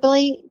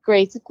immeasurably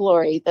great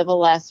glory that will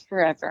last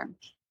forever."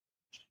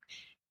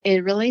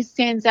 it really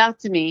stands out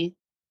to me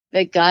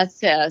that God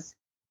says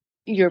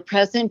your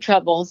present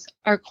troubles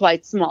are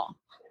quite small.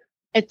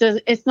 It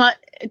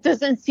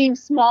doesn't seem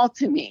small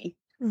to me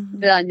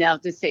that I'm now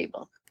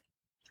disabled.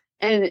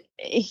 And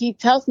he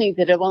tells me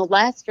that it won't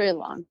last very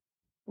long.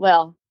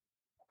 Well,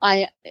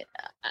 I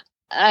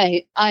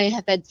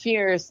have had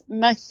fears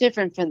much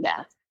different from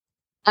that.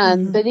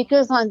 But he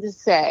goes on to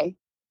say,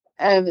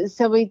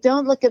 so we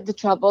don't look at the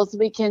troubles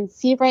we can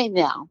see right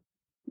now.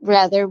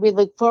 Rather, we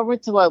look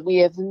forward to what we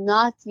have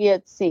not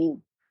yet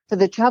seen. For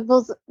the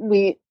troubles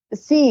we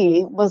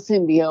see will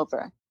soon be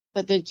over,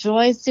 but the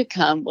joys to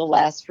come will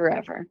last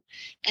forever.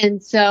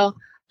 And so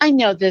I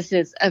know this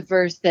is a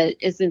verse that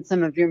is in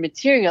some of your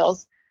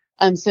materials,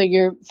 so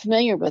you're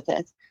familiar with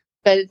it.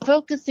 But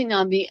focusing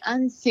on the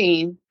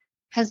unseen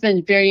has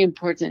been very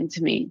important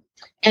to me.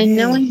 And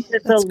knowing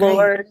that the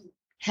Lord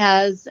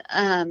has,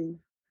 I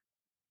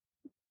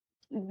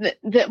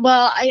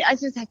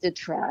just have to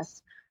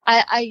trust.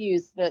 I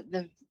use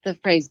the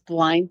phrase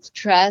blind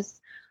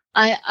trust.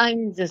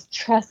 I'm just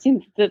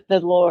trusting that the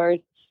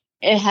Lord,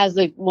 it has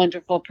a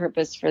wonderful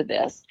purpose for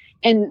this,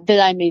 and that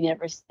I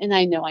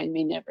know I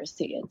may never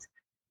see it.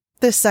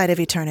 This side of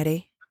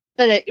eternity.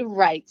 But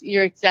right,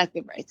 you're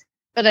exactly right.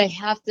 But I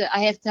have to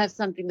have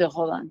something to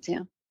hold on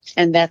to,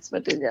 and that's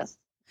what it is.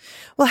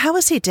 Well, how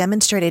has he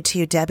demonstrated to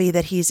you, Debbie,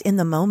 that he's in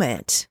the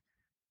moment?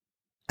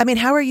 I mean,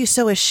 how are you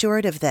so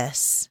assured of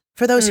this?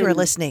 For those who are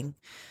listening.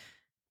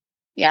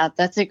 Yeah,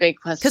 that's a great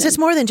question. Because it's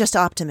more than just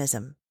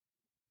optimism.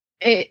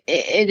 It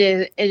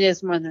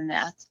is more than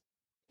that.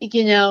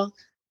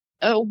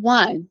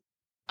 One,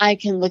 I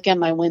can look at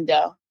my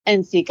window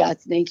and see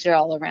God's nature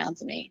all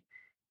around me.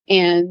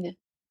 And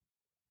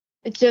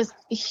just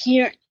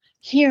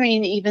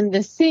hearing even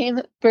the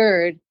same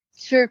bird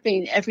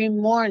chirping every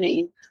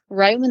morning,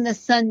 right when the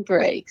sun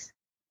breaks,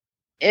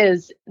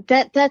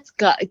 that's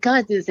God.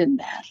 God is in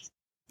that.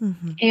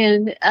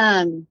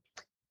 And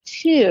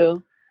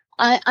two,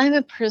 I'm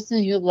a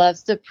person who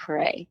loves to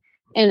pray,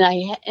 and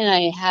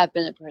I have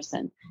been a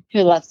person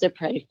who loves to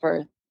pray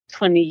for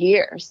 20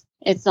 years.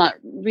 It's not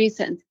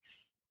recent.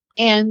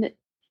 And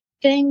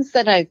things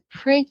that I've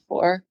prayed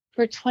for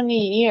 20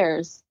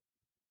 years,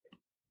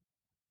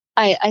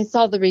 I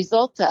saw the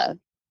result of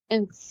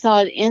and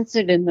saw it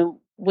answered in the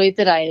way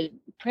that I had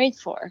prayed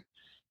for.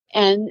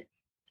 And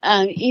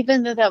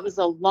even though that was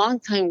a long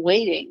time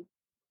waiting,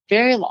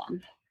 very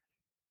long,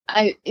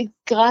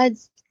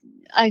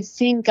 I've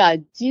seen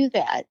God do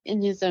that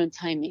in his own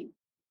timing.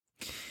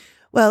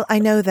 Well, I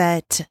know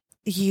that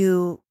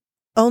you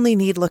only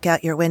need look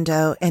out your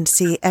window and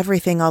see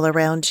everything all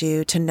around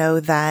you to know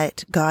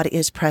that God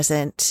is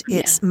present. Yeah.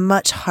 It's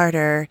much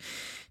harder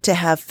to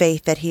have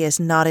faith that he is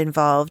not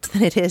involved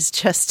than it is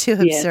just to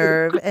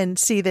observe and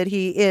see that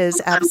he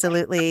is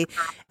absolutely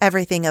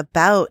everything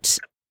about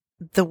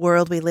the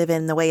world we live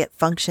in, the way it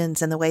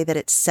functions and the way that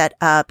it's set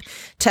up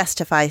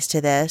testifies to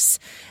this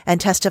and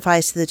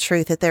testifies to the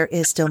truth that there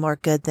is still more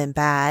good than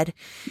bad.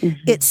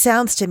 It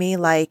sounds to me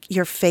like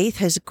your faith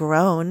has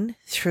grown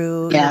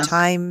through your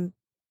time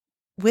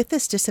with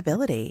this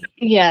disability.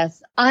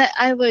 Yes,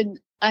 I would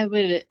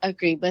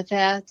agree with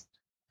that.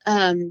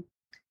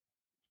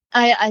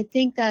 I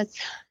think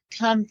that's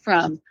come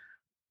from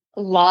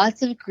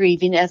lots of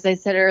grieving, as I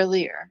said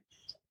earlier,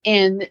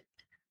 and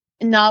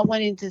not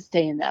wanting to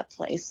stay in that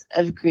place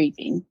of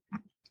grieving,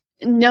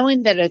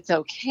 knowing that it's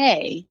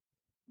okay,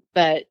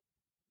 but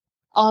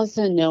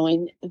also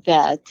knowing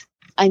that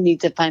I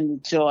need to find the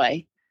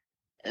joy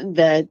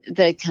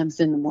that comes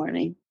in the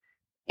morning.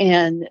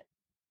 And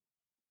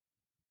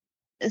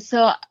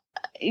so,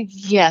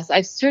 yes,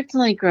 I've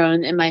certainly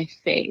grown in my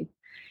faith.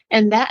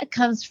 And that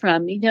comes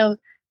from,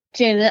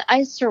 Janet,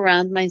 I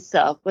surround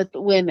myself with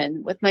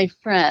women, with my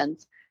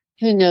friends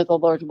who know the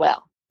Lord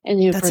well.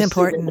 And who That's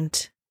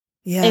important.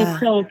 Yeah. It's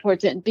so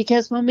important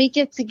because when we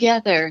get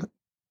together,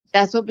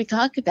 that's what we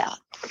talk about,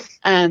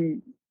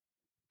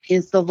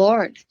 is the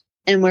Lord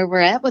and where we're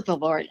at with the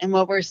Lord and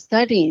what we're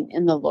studying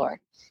in the Lord.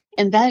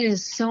 And that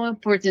is so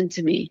important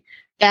to me.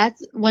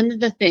 That's one of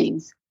the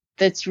things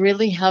that's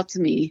really helped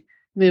me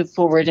move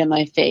forward in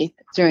my faith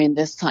during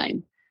this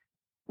time.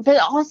 But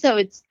also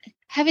it's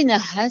having a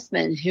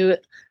husband who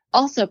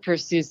also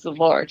pursues the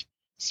Lord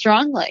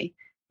strongly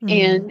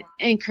and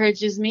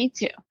encourages me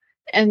to.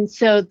 And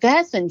so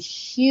that's been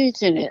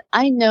huge in it.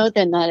 I know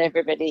that not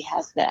everybody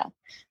has that.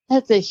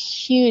 That's a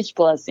huge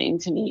blessing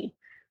to me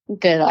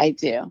that I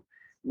do.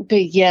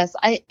 But yes,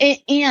 I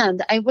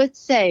would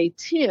say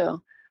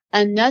too,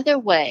 another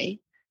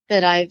way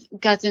that I've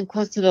gotten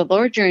close to the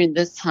Lord during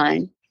this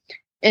time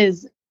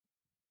is,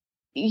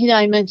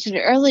 I mentioned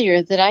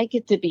earlier that I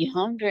get to be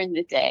home during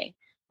the day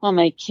while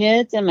my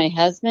kids and my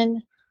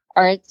husband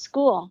are at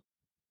school.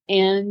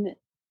 And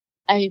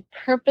I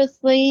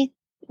purposely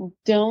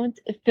don't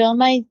fill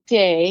my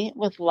day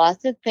with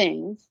lots of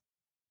things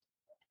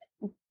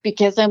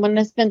because I want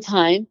to spend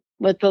time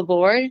with the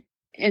Lord.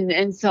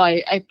 And so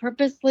I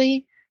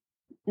purposely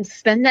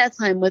spend that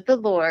time with the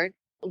Lord,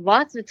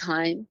 lots of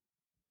time,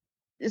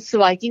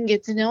 so I can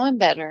get to know him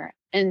better.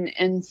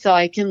 And so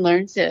I can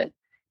learn to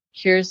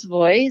hear his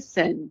voice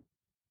and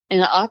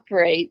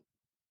operate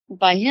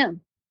by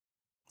him.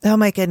 Oh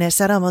my goodness,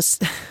 that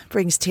almost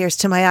brings tears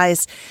to my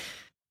eyes.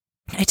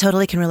 I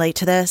totally can relate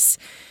to this.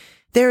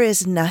 There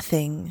is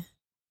nothing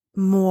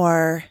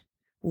more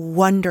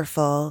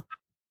wonderful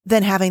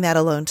than having that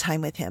alone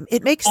time with him.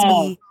 It makes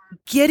me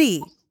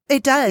giddy.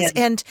 It does. Yes.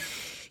 And,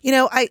 you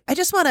know, I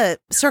just want to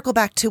circle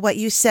back to what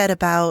you said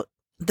about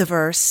the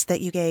verse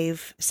that you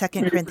gave, 2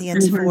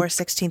 Corinthians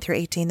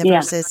 4:16-18, the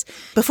verses.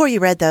 Before you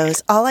read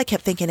those, all I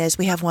kept thinking is,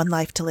 we have one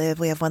life to live.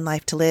 We have one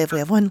life to live. We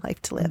have one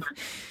life to live.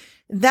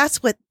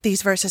 That's what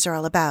these verses are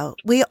all about.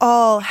 We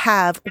all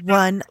have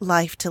one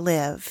life to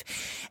live,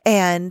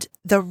 and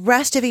the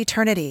rest of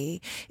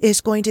eternity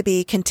is going to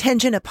be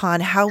contingent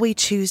upon how we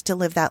choose to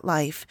live that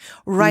life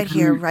right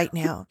here, right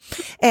now.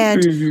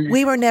 And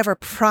we were never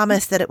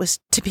promised that it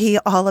was to be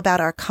all about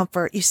our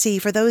comfort. You see,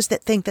 for those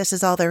that think this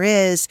is all there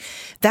is,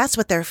 that's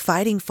what they're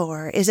fighting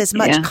for, is as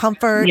much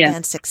comfort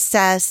and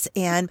success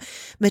and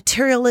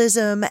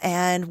materialism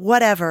and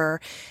whatever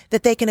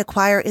that they can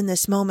acquire in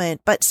this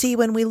moment. But see,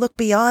 when we look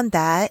beyond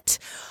that,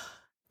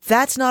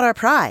 that's not our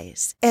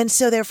prize. And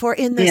so therefore,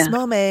 in this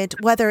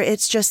moment, whether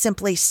it's just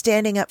simply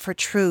standing up for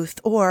truth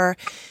or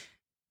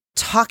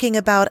talking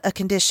about a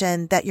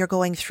condition that you're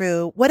going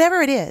through,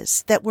 whatever it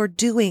is that we're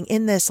doing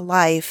in this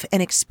life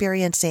and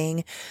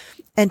experiencing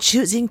and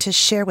choosing to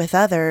share with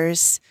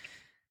others,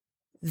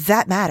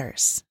 that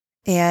matters.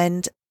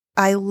 And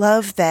I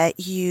love that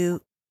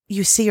you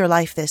see your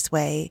life this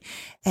way,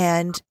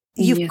 and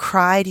you've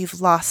cried,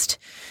 you've lost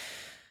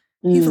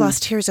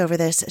tears over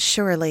this,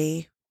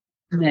 surely.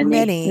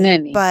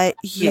 Many, but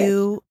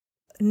you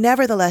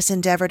nevertheless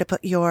endeavor to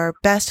put your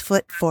best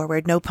foot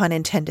forward, no pun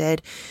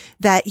intended,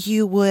 that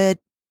you would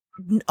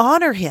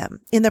honor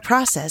him in the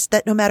process,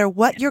 that no matter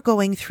what you're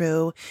going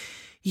through,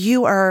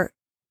 you're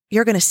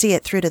going to see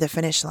it through to the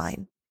finish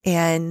line.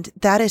 And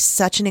that is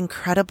such an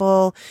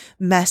incredible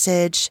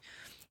message,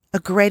 a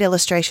great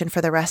illustration for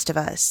the rest of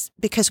us,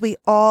 because we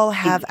all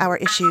have our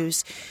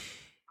issues.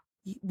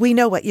 We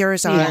know what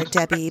yours are,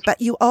 Debbie, but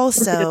you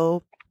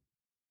also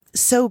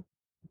so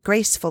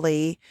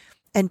gracefully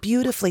and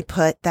beautifully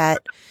put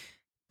that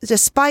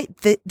despite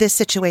this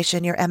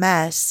situation, your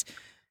MS,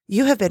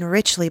 you have been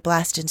richly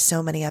blessed in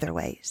so many other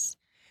ways.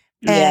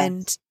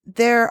 And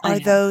there are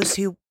those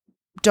who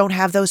don't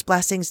have those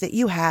blessings that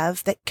you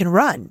have that can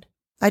run.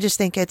 I just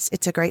think it's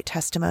a great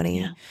testimony.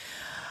 Yeah.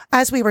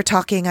 As we were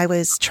talking, I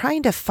was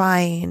trying to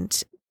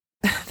find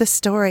the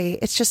story.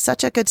 It's just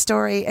such a good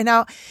story. And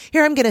now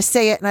here I'm going to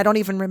say it, and I don't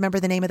even remember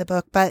the name of the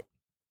book, but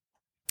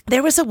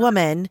there was a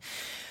woman,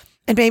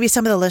 and maybe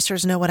some of the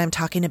listeners know what I'm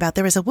talking about.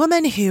 There was a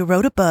woman who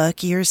wrote a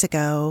book years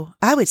ago,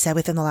 I would say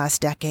within the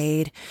last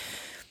decade,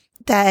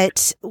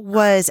 that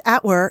was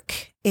at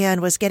work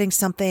and was getting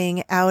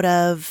something out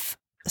of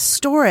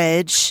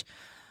storage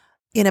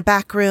in a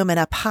back room and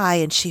up high,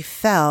 and she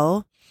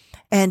fell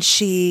and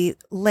she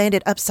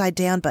landed upside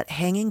down, but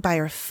hanging by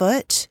her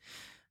foot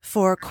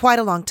for quite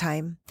a long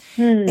time,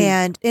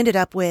 and ended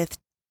up with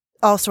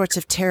all sorts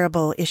of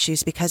terrible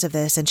issues because of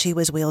this. And she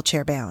was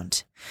wheelchair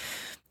bound.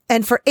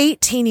 And for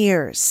 18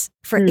 years,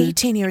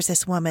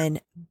 this woman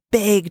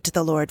begged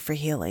the Lord for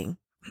healing.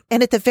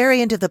 And at the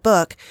very end of the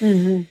book,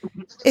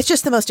 it's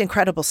just the most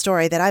incredible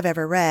story that I've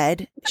ever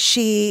read.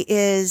 She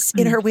is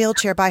in her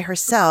wheelchair by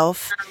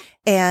herself,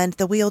 and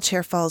the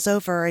wheelchair falls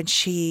over, and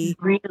she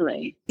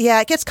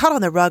it gets caught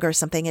on the rug or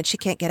something, and she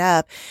can't get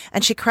up,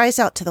 and she cries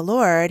out to the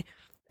Lord.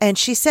 And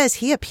she says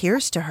he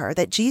appears to her,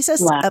 that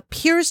Jesus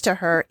appears to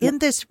her in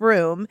this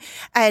room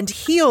and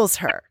heals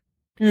her.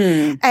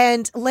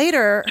 And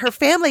later, her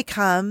family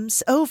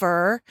comes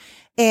over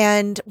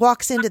and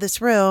walks into this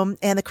room,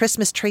 and the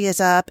Christmas tree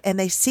is up, and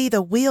they see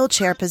the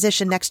wheelchair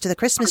positioned next to the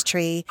Christmas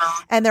tree,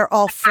 and they're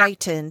all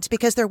frightened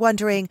because they're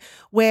wondering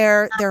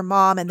where their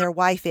mom and their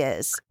wife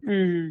is.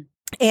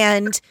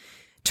 And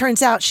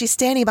turns out she's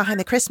standing behind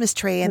the Christmas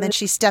tree, and then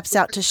she steps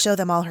out to show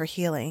them all her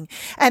healing.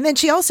 And then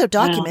she also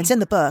documents in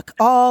the book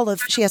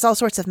she has all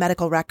sorts of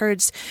medical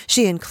records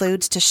she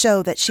includes to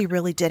show that she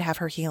really did have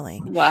her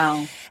healing.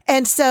 Wow.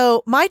 And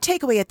so my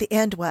takeaway at the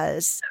end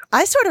was,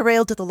 I sort of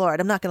railed to the Lord.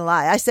 I'm not going to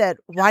lie. I said,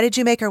 why did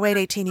you make her wait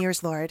 18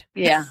 years, Lord?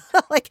 Yeah.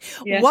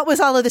 What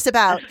was all of this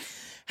about?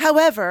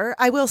 However,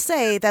 I will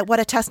say that what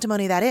a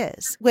testimony that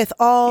is, with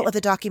all of the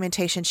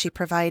documentation she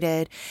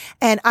provided.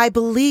 And I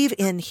believe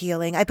in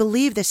healing. I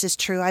believe this is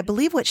true. I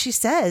believe what she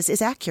says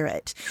is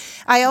accurate.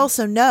 I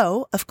also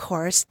know, of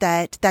course,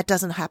 that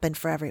doesn't happen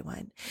for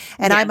everyone.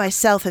 And I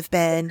myself have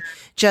been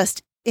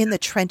just in the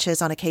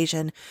trenches on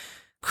occasion,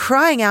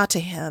 crying out to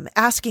him,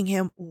 asking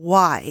him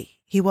why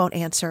he won't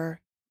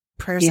answer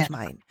prayers of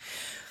mine.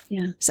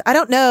 So I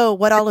don't know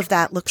what all of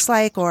that looks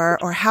like or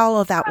how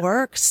all of that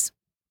works.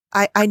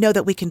 I know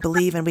that we can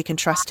believe and we can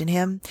trust in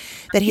him,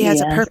 that he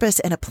has a purpose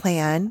and a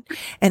plan.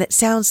 And it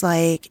sounds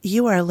like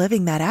you are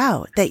living that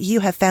out, that you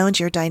have found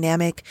your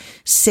dynamic,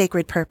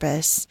 sacred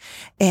purpose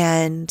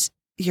and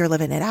you're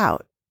living it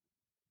out.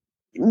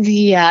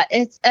 Yeah,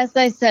 it's, as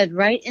I said,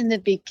 right in the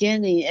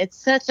beginning, it's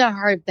such a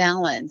hard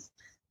balance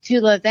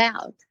to live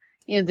out,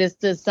 this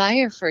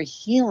desire for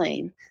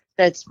healing,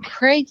 that's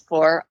prayed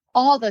for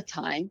all the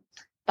time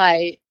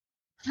by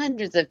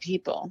hundreds of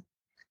people.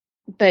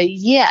 But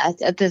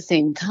yet, at the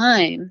same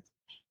time,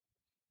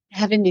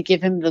 having to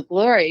give him the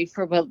glory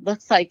for what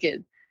looks like a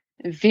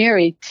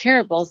very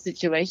terrible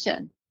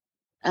situation.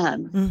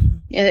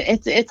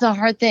 It's a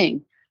hard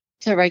thing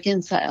to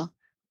reconcile.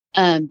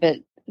 But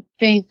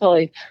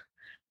thankfully,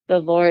 the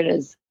Lord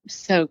is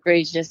so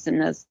gracious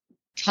and has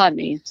taught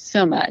me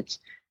so much,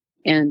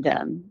 and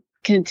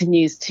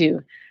continues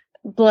to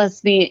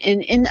bless me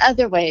in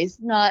other ways,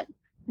 not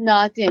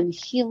in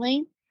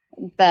healing,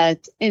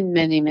 but in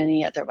many,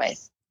 many other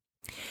ways.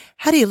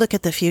 How do you look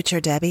at the future,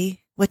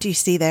 Debbie? What do you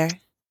see there?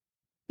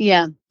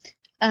 Yeah,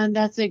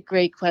 that's a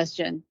great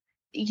question.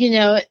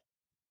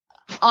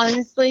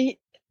 Honestly,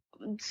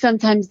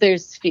 sometimes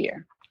there's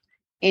fear,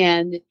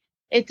 and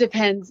it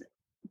depends.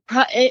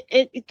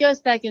 It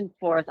goes back and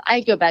forth.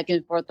 I go back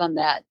and forth on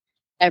that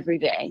every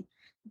day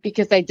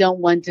because I don't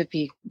want to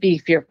be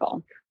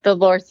fearful. The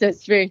Lord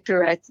says very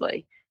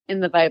directly in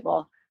the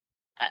Bible,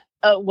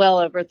 well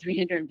over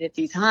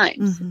 350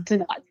 times, to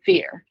not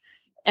fear.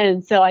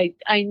 And so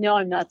I know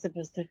I'm not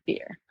supposed to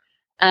fear.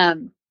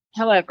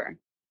 However,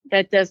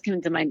 that does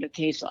come to mind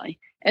occasionally,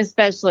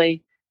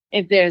 especially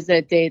if there's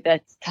a day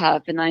that's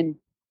tough and I'm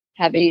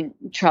having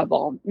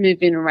trouble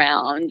moving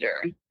around,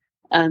 or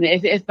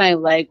if my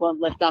leg won't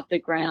lift off the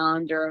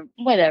ground or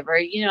whatever,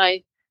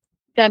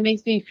 that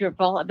makes me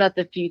fearful about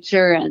the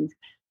future. And,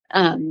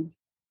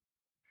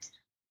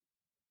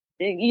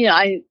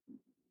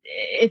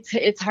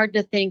 it's hard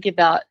to think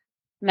about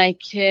my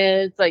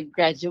kids, like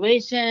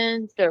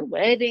graduations, their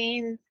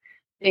weddings,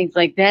 things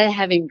like that,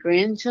 having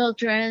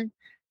grandchildren.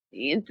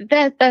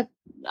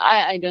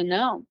 I don't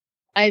know.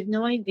 I have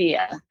no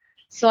idea.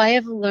 So I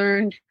have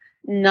learned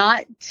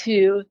not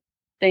to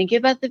think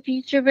about the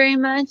future very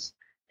much,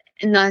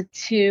 and not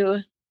to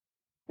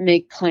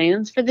make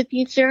plans for the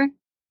future,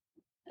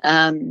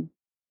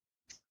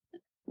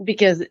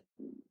 because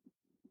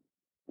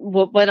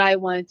what I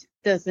want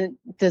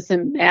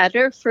doesn't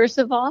matter, first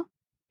of all,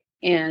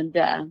 and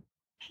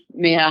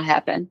may not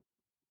happen.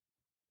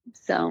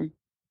 So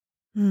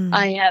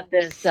I have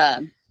this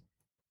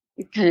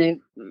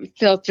kind of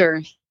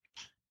filter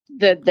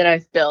that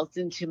I've built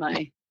into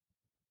my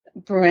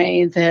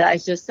brain that I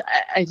just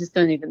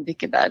don't even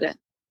think about it.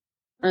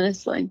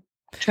 Honestly,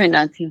 try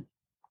not to.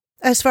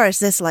 As far as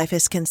this life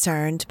is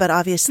concerned, but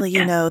obviously,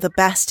 the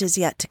best is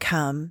yet to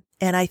come.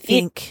 And I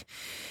think,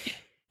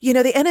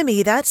 the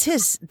enemy, that's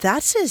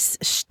his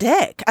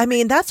shtick. I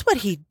mean, that's what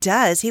he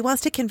does. He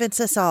wants to convince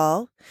us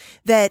all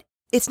that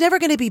it's never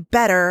going to be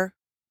better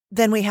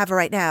than we have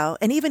right now.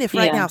 And even if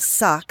right now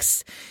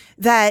sucks,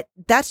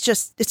 that's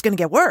just, it's going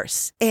to get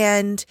worse.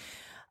 And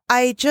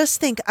I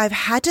just think I've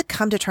had to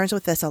come to terms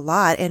with this a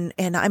lot. And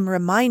I'm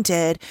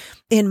reminded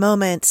in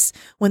moments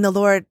when the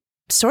Lord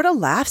sort of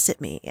laughs at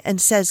me and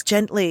says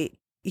gently,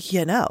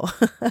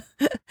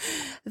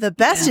 the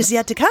best is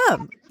yet to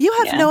come. You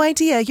have no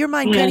idea. Your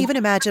mind can't even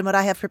imagine what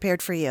I have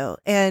prepared for you.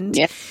 And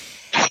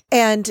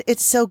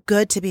it's so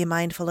good to be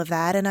mindful of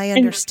that. And I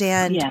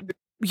understand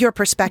your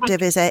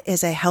perspective is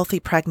a healthy,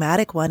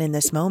 pragmatic one in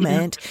this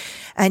moment.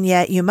 And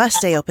yet you must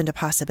stay open to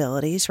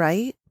possibilities,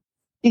 right?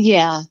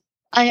 Yeah,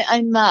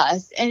 I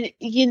must. And,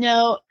 in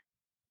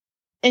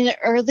the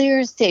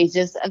earlier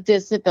stages of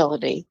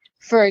disability,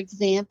 for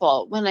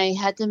example, when I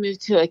had to move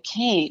to a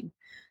cane,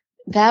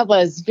 that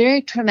was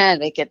very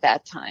traumatic at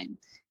that time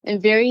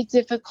and very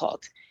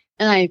difficult.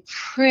 And I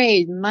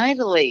prayed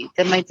mightily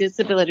that my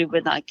disability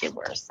would not get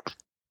worse.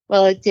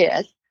 Well, it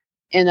did.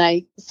 And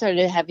I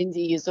started having to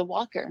use a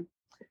walker.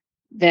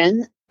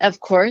 Then,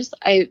 of course,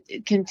 I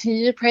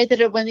continued to pray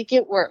that it wouldn't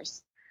get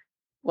worse.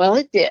 Well,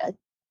 it did.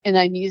 And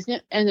I'm using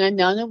it, and I'm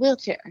now in a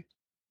wheelchair.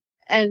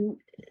 And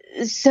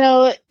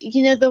so,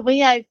 the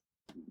way I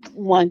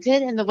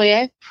wanted and the way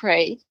I've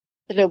prayed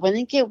that it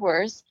wouldn't get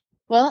worse,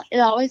 well, it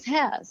always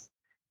has.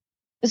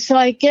 So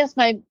I guess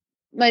my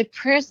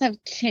prayers have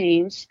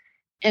changed,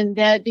 and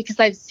that because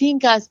I've seen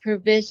God's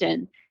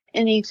provision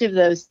in each of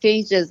those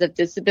stages of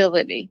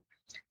disability.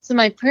 So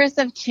my prayers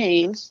have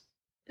changed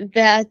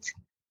that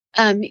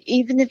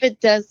even if it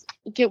does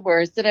get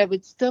worse, that I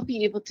would still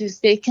be able to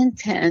stay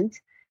content,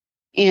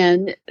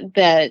 and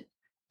that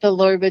the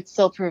Lord would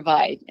still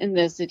provide in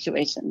those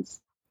situations.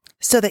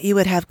 So that you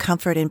would have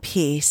comfort and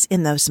peace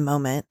in those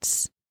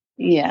moments.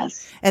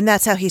 Yes. And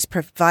that's how he's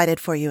provided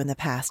for you in the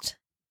past.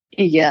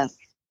 Yes.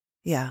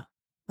 Yeah,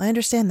 I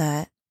understand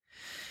that.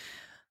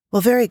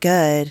 Well, very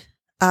good.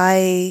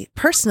 I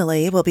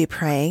personally will be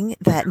praying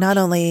that not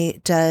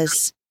only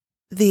does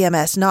the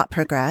MS not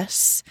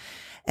progress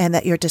and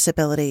that your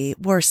disability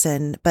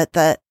worsen, but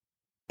that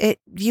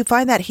you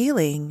find that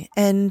healing.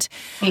 And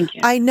thank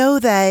you. I know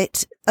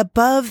that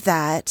above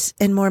that,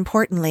 and more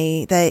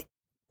importantly, that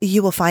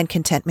you will find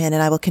contentment,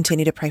 and I will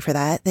continue to pray for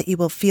that you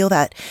will feel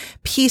that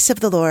peace of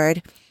the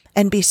Lord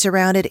and be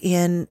surrounded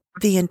in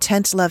the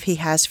intense love he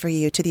has for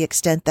you, to the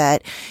extent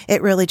that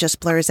it really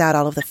just blurs out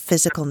all of the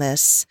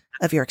physicalness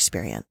of your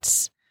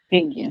experience.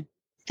 Thank you.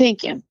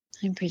 Thank you.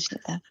 I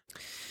appreciate that.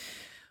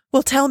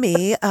 Well, tell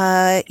me,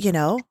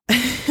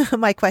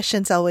 my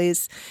questions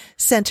always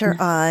center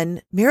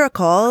on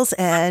miracles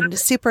and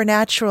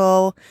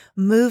supernatural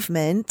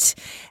movement.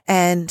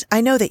 And I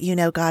know that you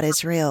know God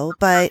is real,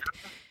 but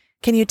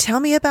can you tell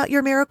me about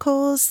your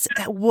miracles?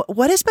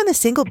 What has been the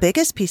single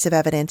biggest piece of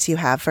evidence you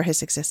have for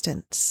his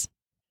existence?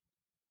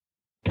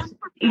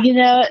 You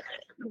know,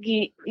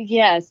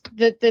 yes,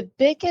 the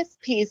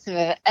biggest piece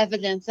of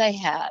evidence I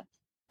have,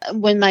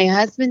 when my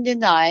husband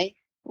and I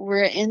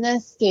were in a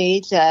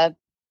stage of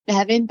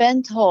having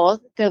been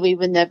told that we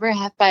would never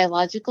have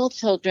biological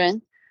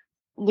children,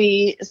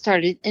 we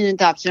started an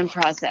adoption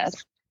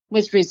process,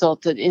 which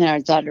resulted in our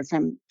daughter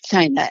from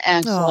China,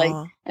 actually.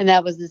 Oh, And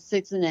that was a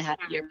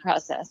 6.5-year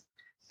process.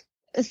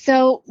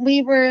 So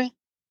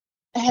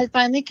had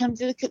finally come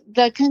to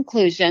the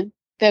conclusion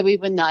that we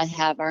would not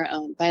have our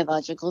own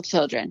biological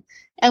children.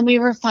 And we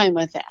were fine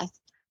with that.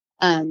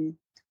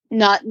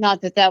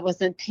 Not that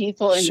wasn't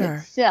painful in sure.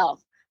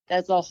 itself.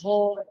 That's a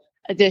whole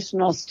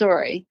additional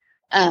story.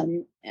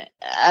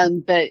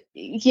 But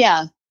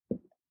yeah.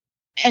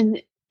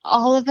 And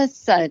all of a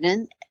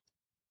sudden,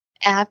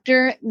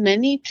 after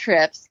many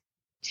trips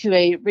to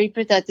a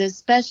reproductive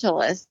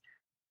specialist,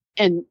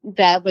 and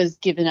that was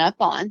given up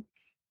on,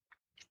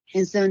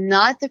 and so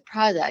not the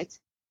product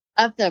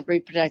of the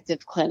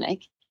reproductive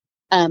clinic,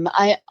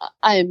 I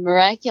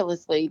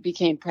miraculously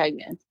became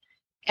pregnant.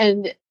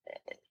 And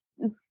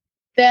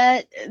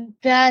that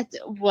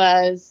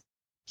was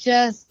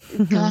just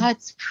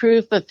God's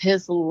proof of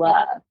his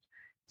love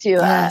to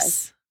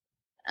us.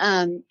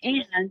 Yes.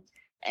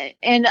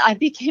 And I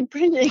became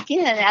pregnant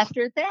again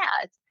after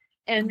that.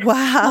 And so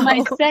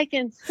my Wow.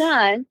 second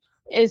son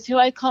is who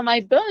I call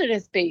my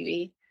bonus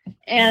baby.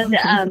 And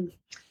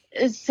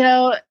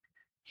so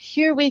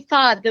here we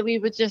thought that we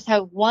would just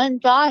have one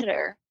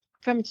daughter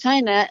from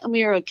China, and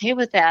we were okay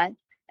with that.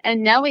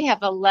 And now we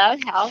have a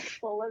loud house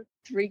full of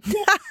 3 kids.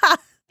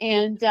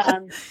 And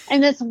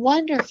it's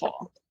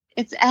wonderful.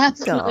 It's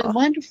absolutely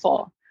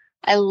wonderful.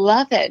 I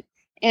love it.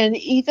 And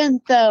even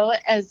though,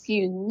 as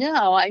you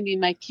know, I mean,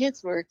 my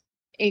kids were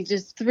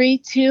ages 3,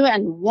 2,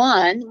 and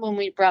 1 when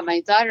we brought my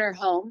daughter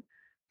home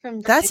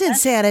from China. That's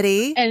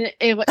insanity. And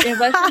it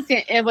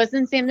was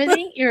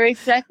insanity. You're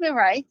exactly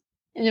right.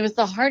 And it was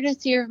the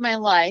hardest year of my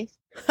life.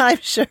 I'm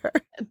sure.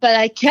 But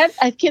I kept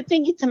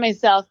thinking to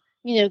myself,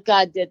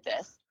 God did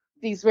this.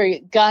 These were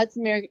God's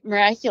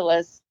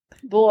miraculous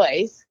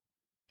boys.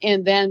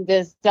 And then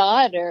this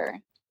daughter,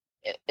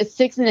 a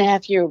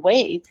 6.5-year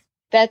wait.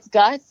 That's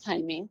God's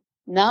timing,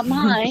 not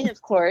mine,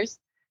 of course.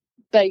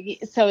 But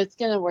so it's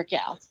going to work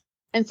out.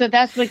 And so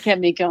that's what kept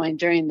me going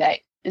during that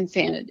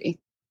insanity.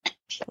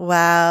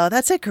 Wow,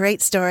 that's a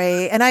great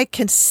story. And I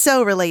can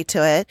so relate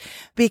to it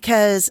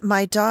because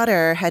my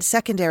daughter had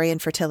secondary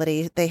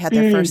infertility. They had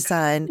their first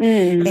son,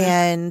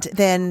 and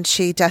then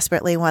she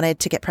desperately wanted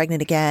to get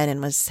pregnant again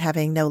and was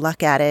having no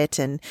luck at it.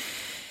 And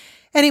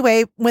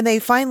anyway, when they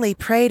finally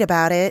prayed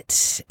about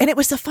it, and it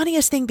was the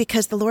funniest thing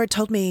because the Lord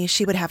told me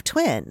she would have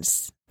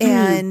twins.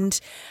 And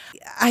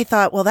I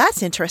thought, well,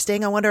 that's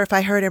interesting. I wonder if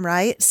I heard him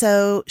right.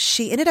 So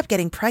she ended up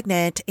getting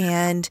pregnant,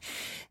 and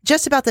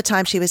just about the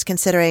time she was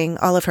considering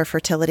all of her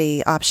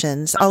fertility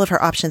options, all of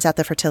her options at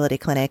the fertility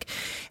clinic.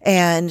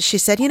 And she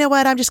said, you know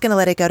what? I'm just going to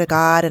let it go to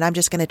God, and I'm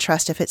just going to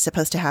trust if it's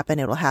supposed to happen,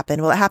 it will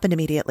happen. Well, it happened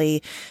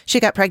immediately.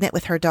 She got pregnant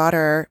with her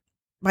daughter,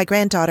 my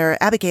granddaughter,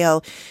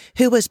 Abigail,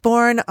 who was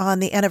born on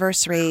the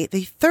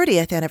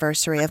 30th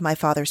anniversary of my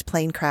father's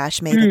plane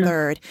crash, May the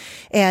 3rd.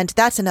 And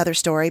that's another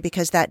story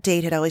because that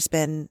date had always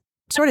been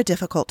sort of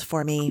difficult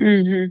for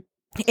me.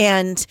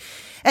 And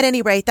at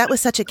any rate, that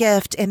was such a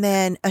gift. And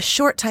then a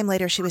short time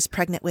later, she was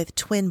pregnant with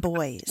twin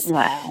boys.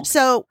 Wow.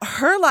 So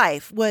her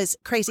life was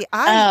crazy.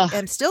 I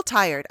am still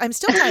tired. I'm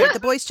still tired. The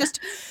boys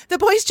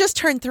just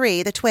turned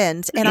 3, the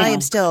twins, and I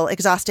am still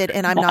exhausted.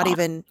 And I'm not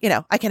even,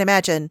 I can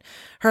imagine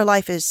her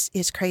life is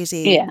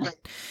crazy. Yeah.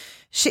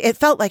 It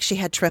felt like she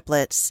had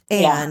triplets,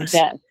 and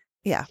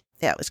yeah,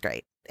 it was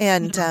great.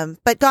 And,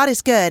 but God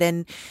is good.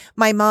 And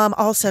my mom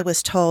also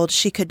was told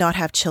she could not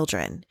have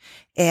children,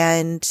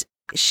 and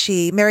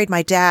she married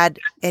my dad,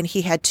 and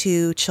he had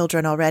 2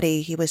 children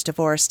already. He was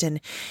divorced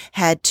and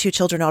had 2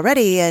 children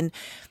already. And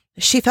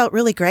she felt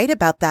really great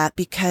about that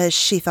because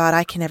she thought,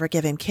 I can never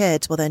give him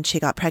kids. Well, then she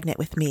got pregnant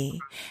with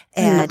me.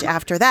 And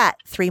after that,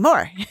 3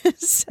 more.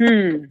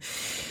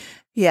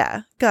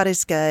 Yeah, God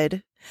is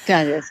good.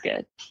 God is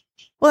good.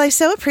 Well, I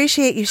so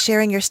appreciate you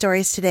sharing your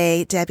stories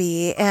today,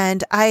 Debbie.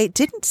 And I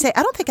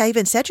don't think I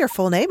even said your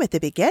full name at the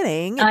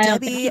beginning.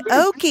 Debbie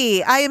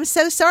Oelke. I am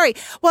so sorry.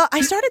 Well, I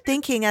started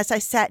thinking as I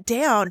sat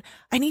down,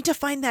 I need to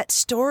find that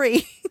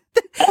story.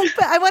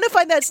 But I want to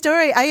find that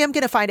story. I am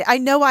going to find it. I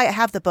know I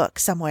have the book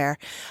somewhere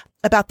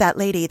about that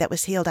lady that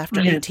was healed after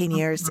 18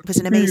 years. It was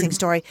an amazing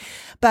story.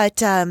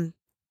 But,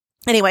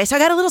 anyway, so I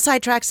got a little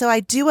sidetracked, so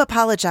I do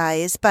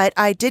apologize, but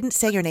I didn't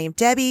say your name,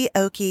 Debbie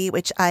Oelke,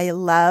 which I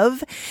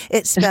love.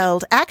 It's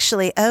spelled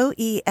actually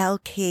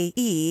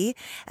Oelke,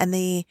 and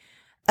the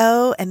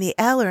O and the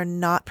L are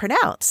not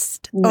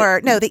pronounced. No,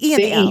 Or no, the E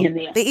and the L. and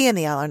the L. The E and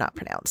the L are not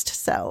pronounced.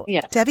 So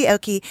Yeah. Debbie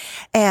Oelke,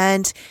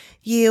 and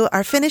you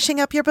are finishing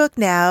up your book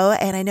now.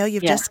 And I know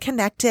you've Yeah. just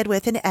connected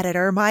with an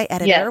editor, my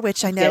editor, Yes.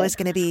 which I know Yes. is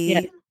going to be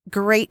Yes.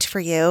 great for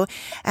you.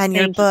 And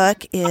your Thank you.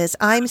 book is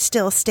I'm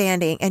Still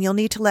Standing. And you'll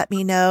need to let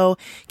me know,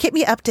 keep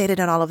me updated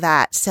on all of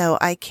that so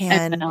I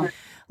can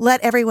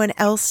let everyone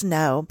else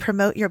know,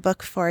 promote your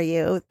book for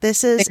you.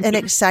 This is an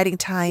exciting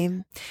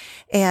time.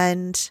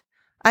 And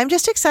I'm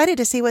just excited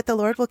to see what the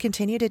Lord will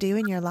continue to do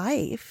in your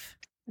life.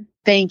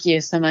 Thank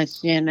you so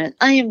much, Janet.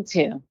 I am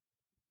too.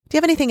 Do you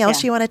have anything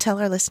else you want to tell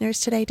our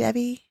listeners today,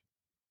 Debbie?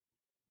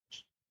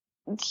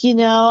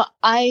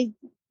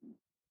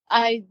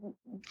 I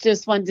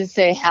just wanted to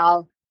say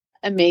how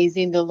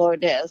amazing the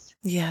Lord is.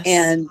 Yes.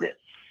 And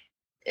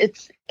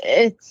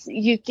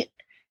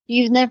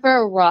you've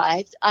never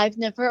arrived. I've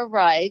never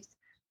arrived.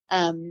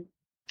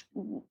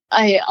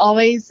 I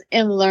always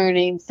am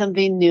learning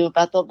something new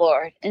about the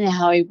Lord and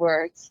how he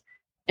works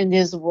and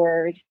his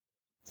word.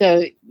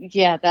 So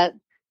yeah,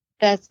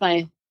 that's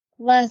my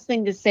last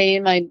thing to say.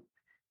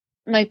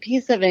 My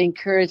piece of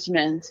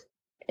encouragement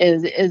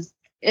is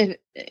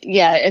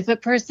if a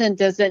person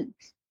doesn't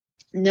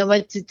know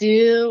what to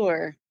do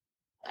or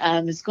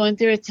is going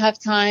through a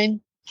tough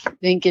time,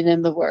 then get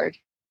in the word.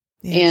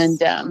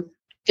 Yes.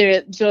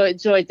 And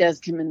joy does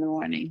come in the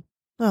morning.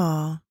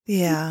 Oh,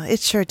 yeah, it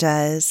sure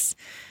does.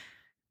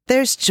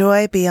 There's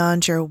joy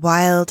beyond your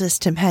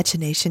wildest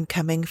imagination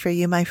coming for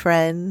you, my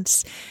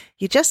friends.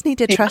 You just need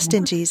to trust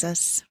in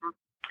Jesus.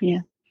 Yeah.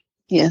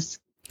 Yes.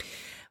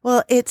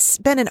 Well, it's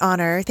been an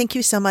honor. Thank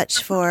you so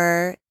much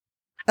for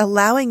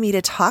allowing me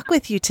to talk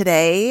with you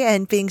today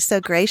and being so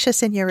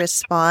gracious in your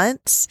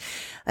response.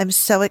 I'm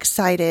so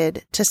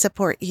excited to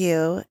support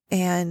you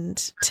and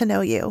to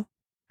know you.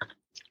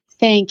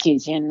 Thank you,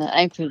 Janet.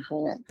 I appreciate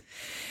it.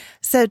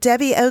 So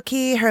Debbie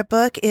Oelke, her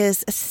book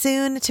is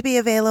soon to be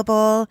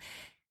available.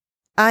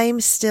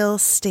 I'm Still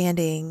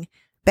Standing,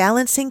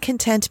 Balancing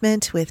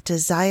Contentment with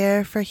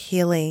Desire for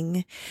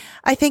Healing.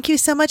 I thank you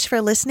so much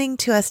for listening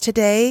to us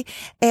today.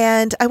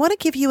 And I want to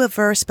give you a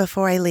verse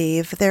before I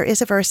leave. There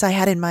is a verse I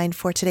had in mind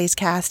for today's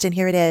cast, and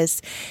here it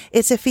is.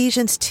 It's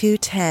Ephesians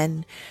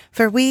 2:10.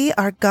 For we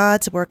are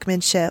God's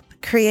workmanship,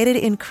 created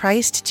in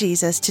Christ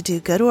Jesus to do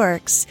good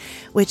works,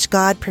 which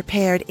God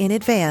prepared in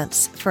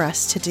advance for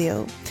us to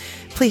do.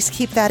 Please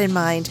keep that in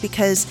mind,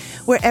 because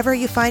wherever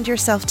you find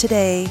yourself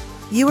today,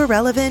 you are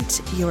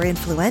relevant, you are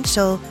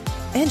influential,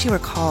 and you are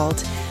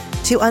called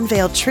to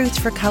unveil truth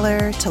for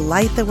color, to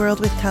light the world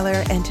with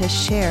color, and to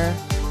share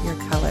your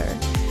color.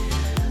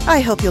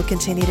 I hope you'll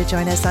continue to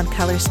join us on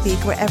Color Speak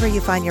wherever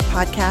you find your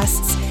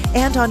podcasts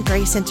and on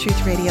Grace and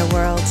Truth Radio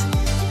World.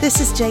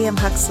 This is J.M.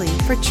 Huxley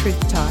for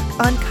Truth Talk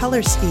on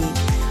Color Speak,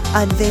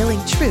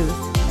 unveiling truth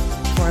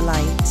for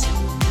light.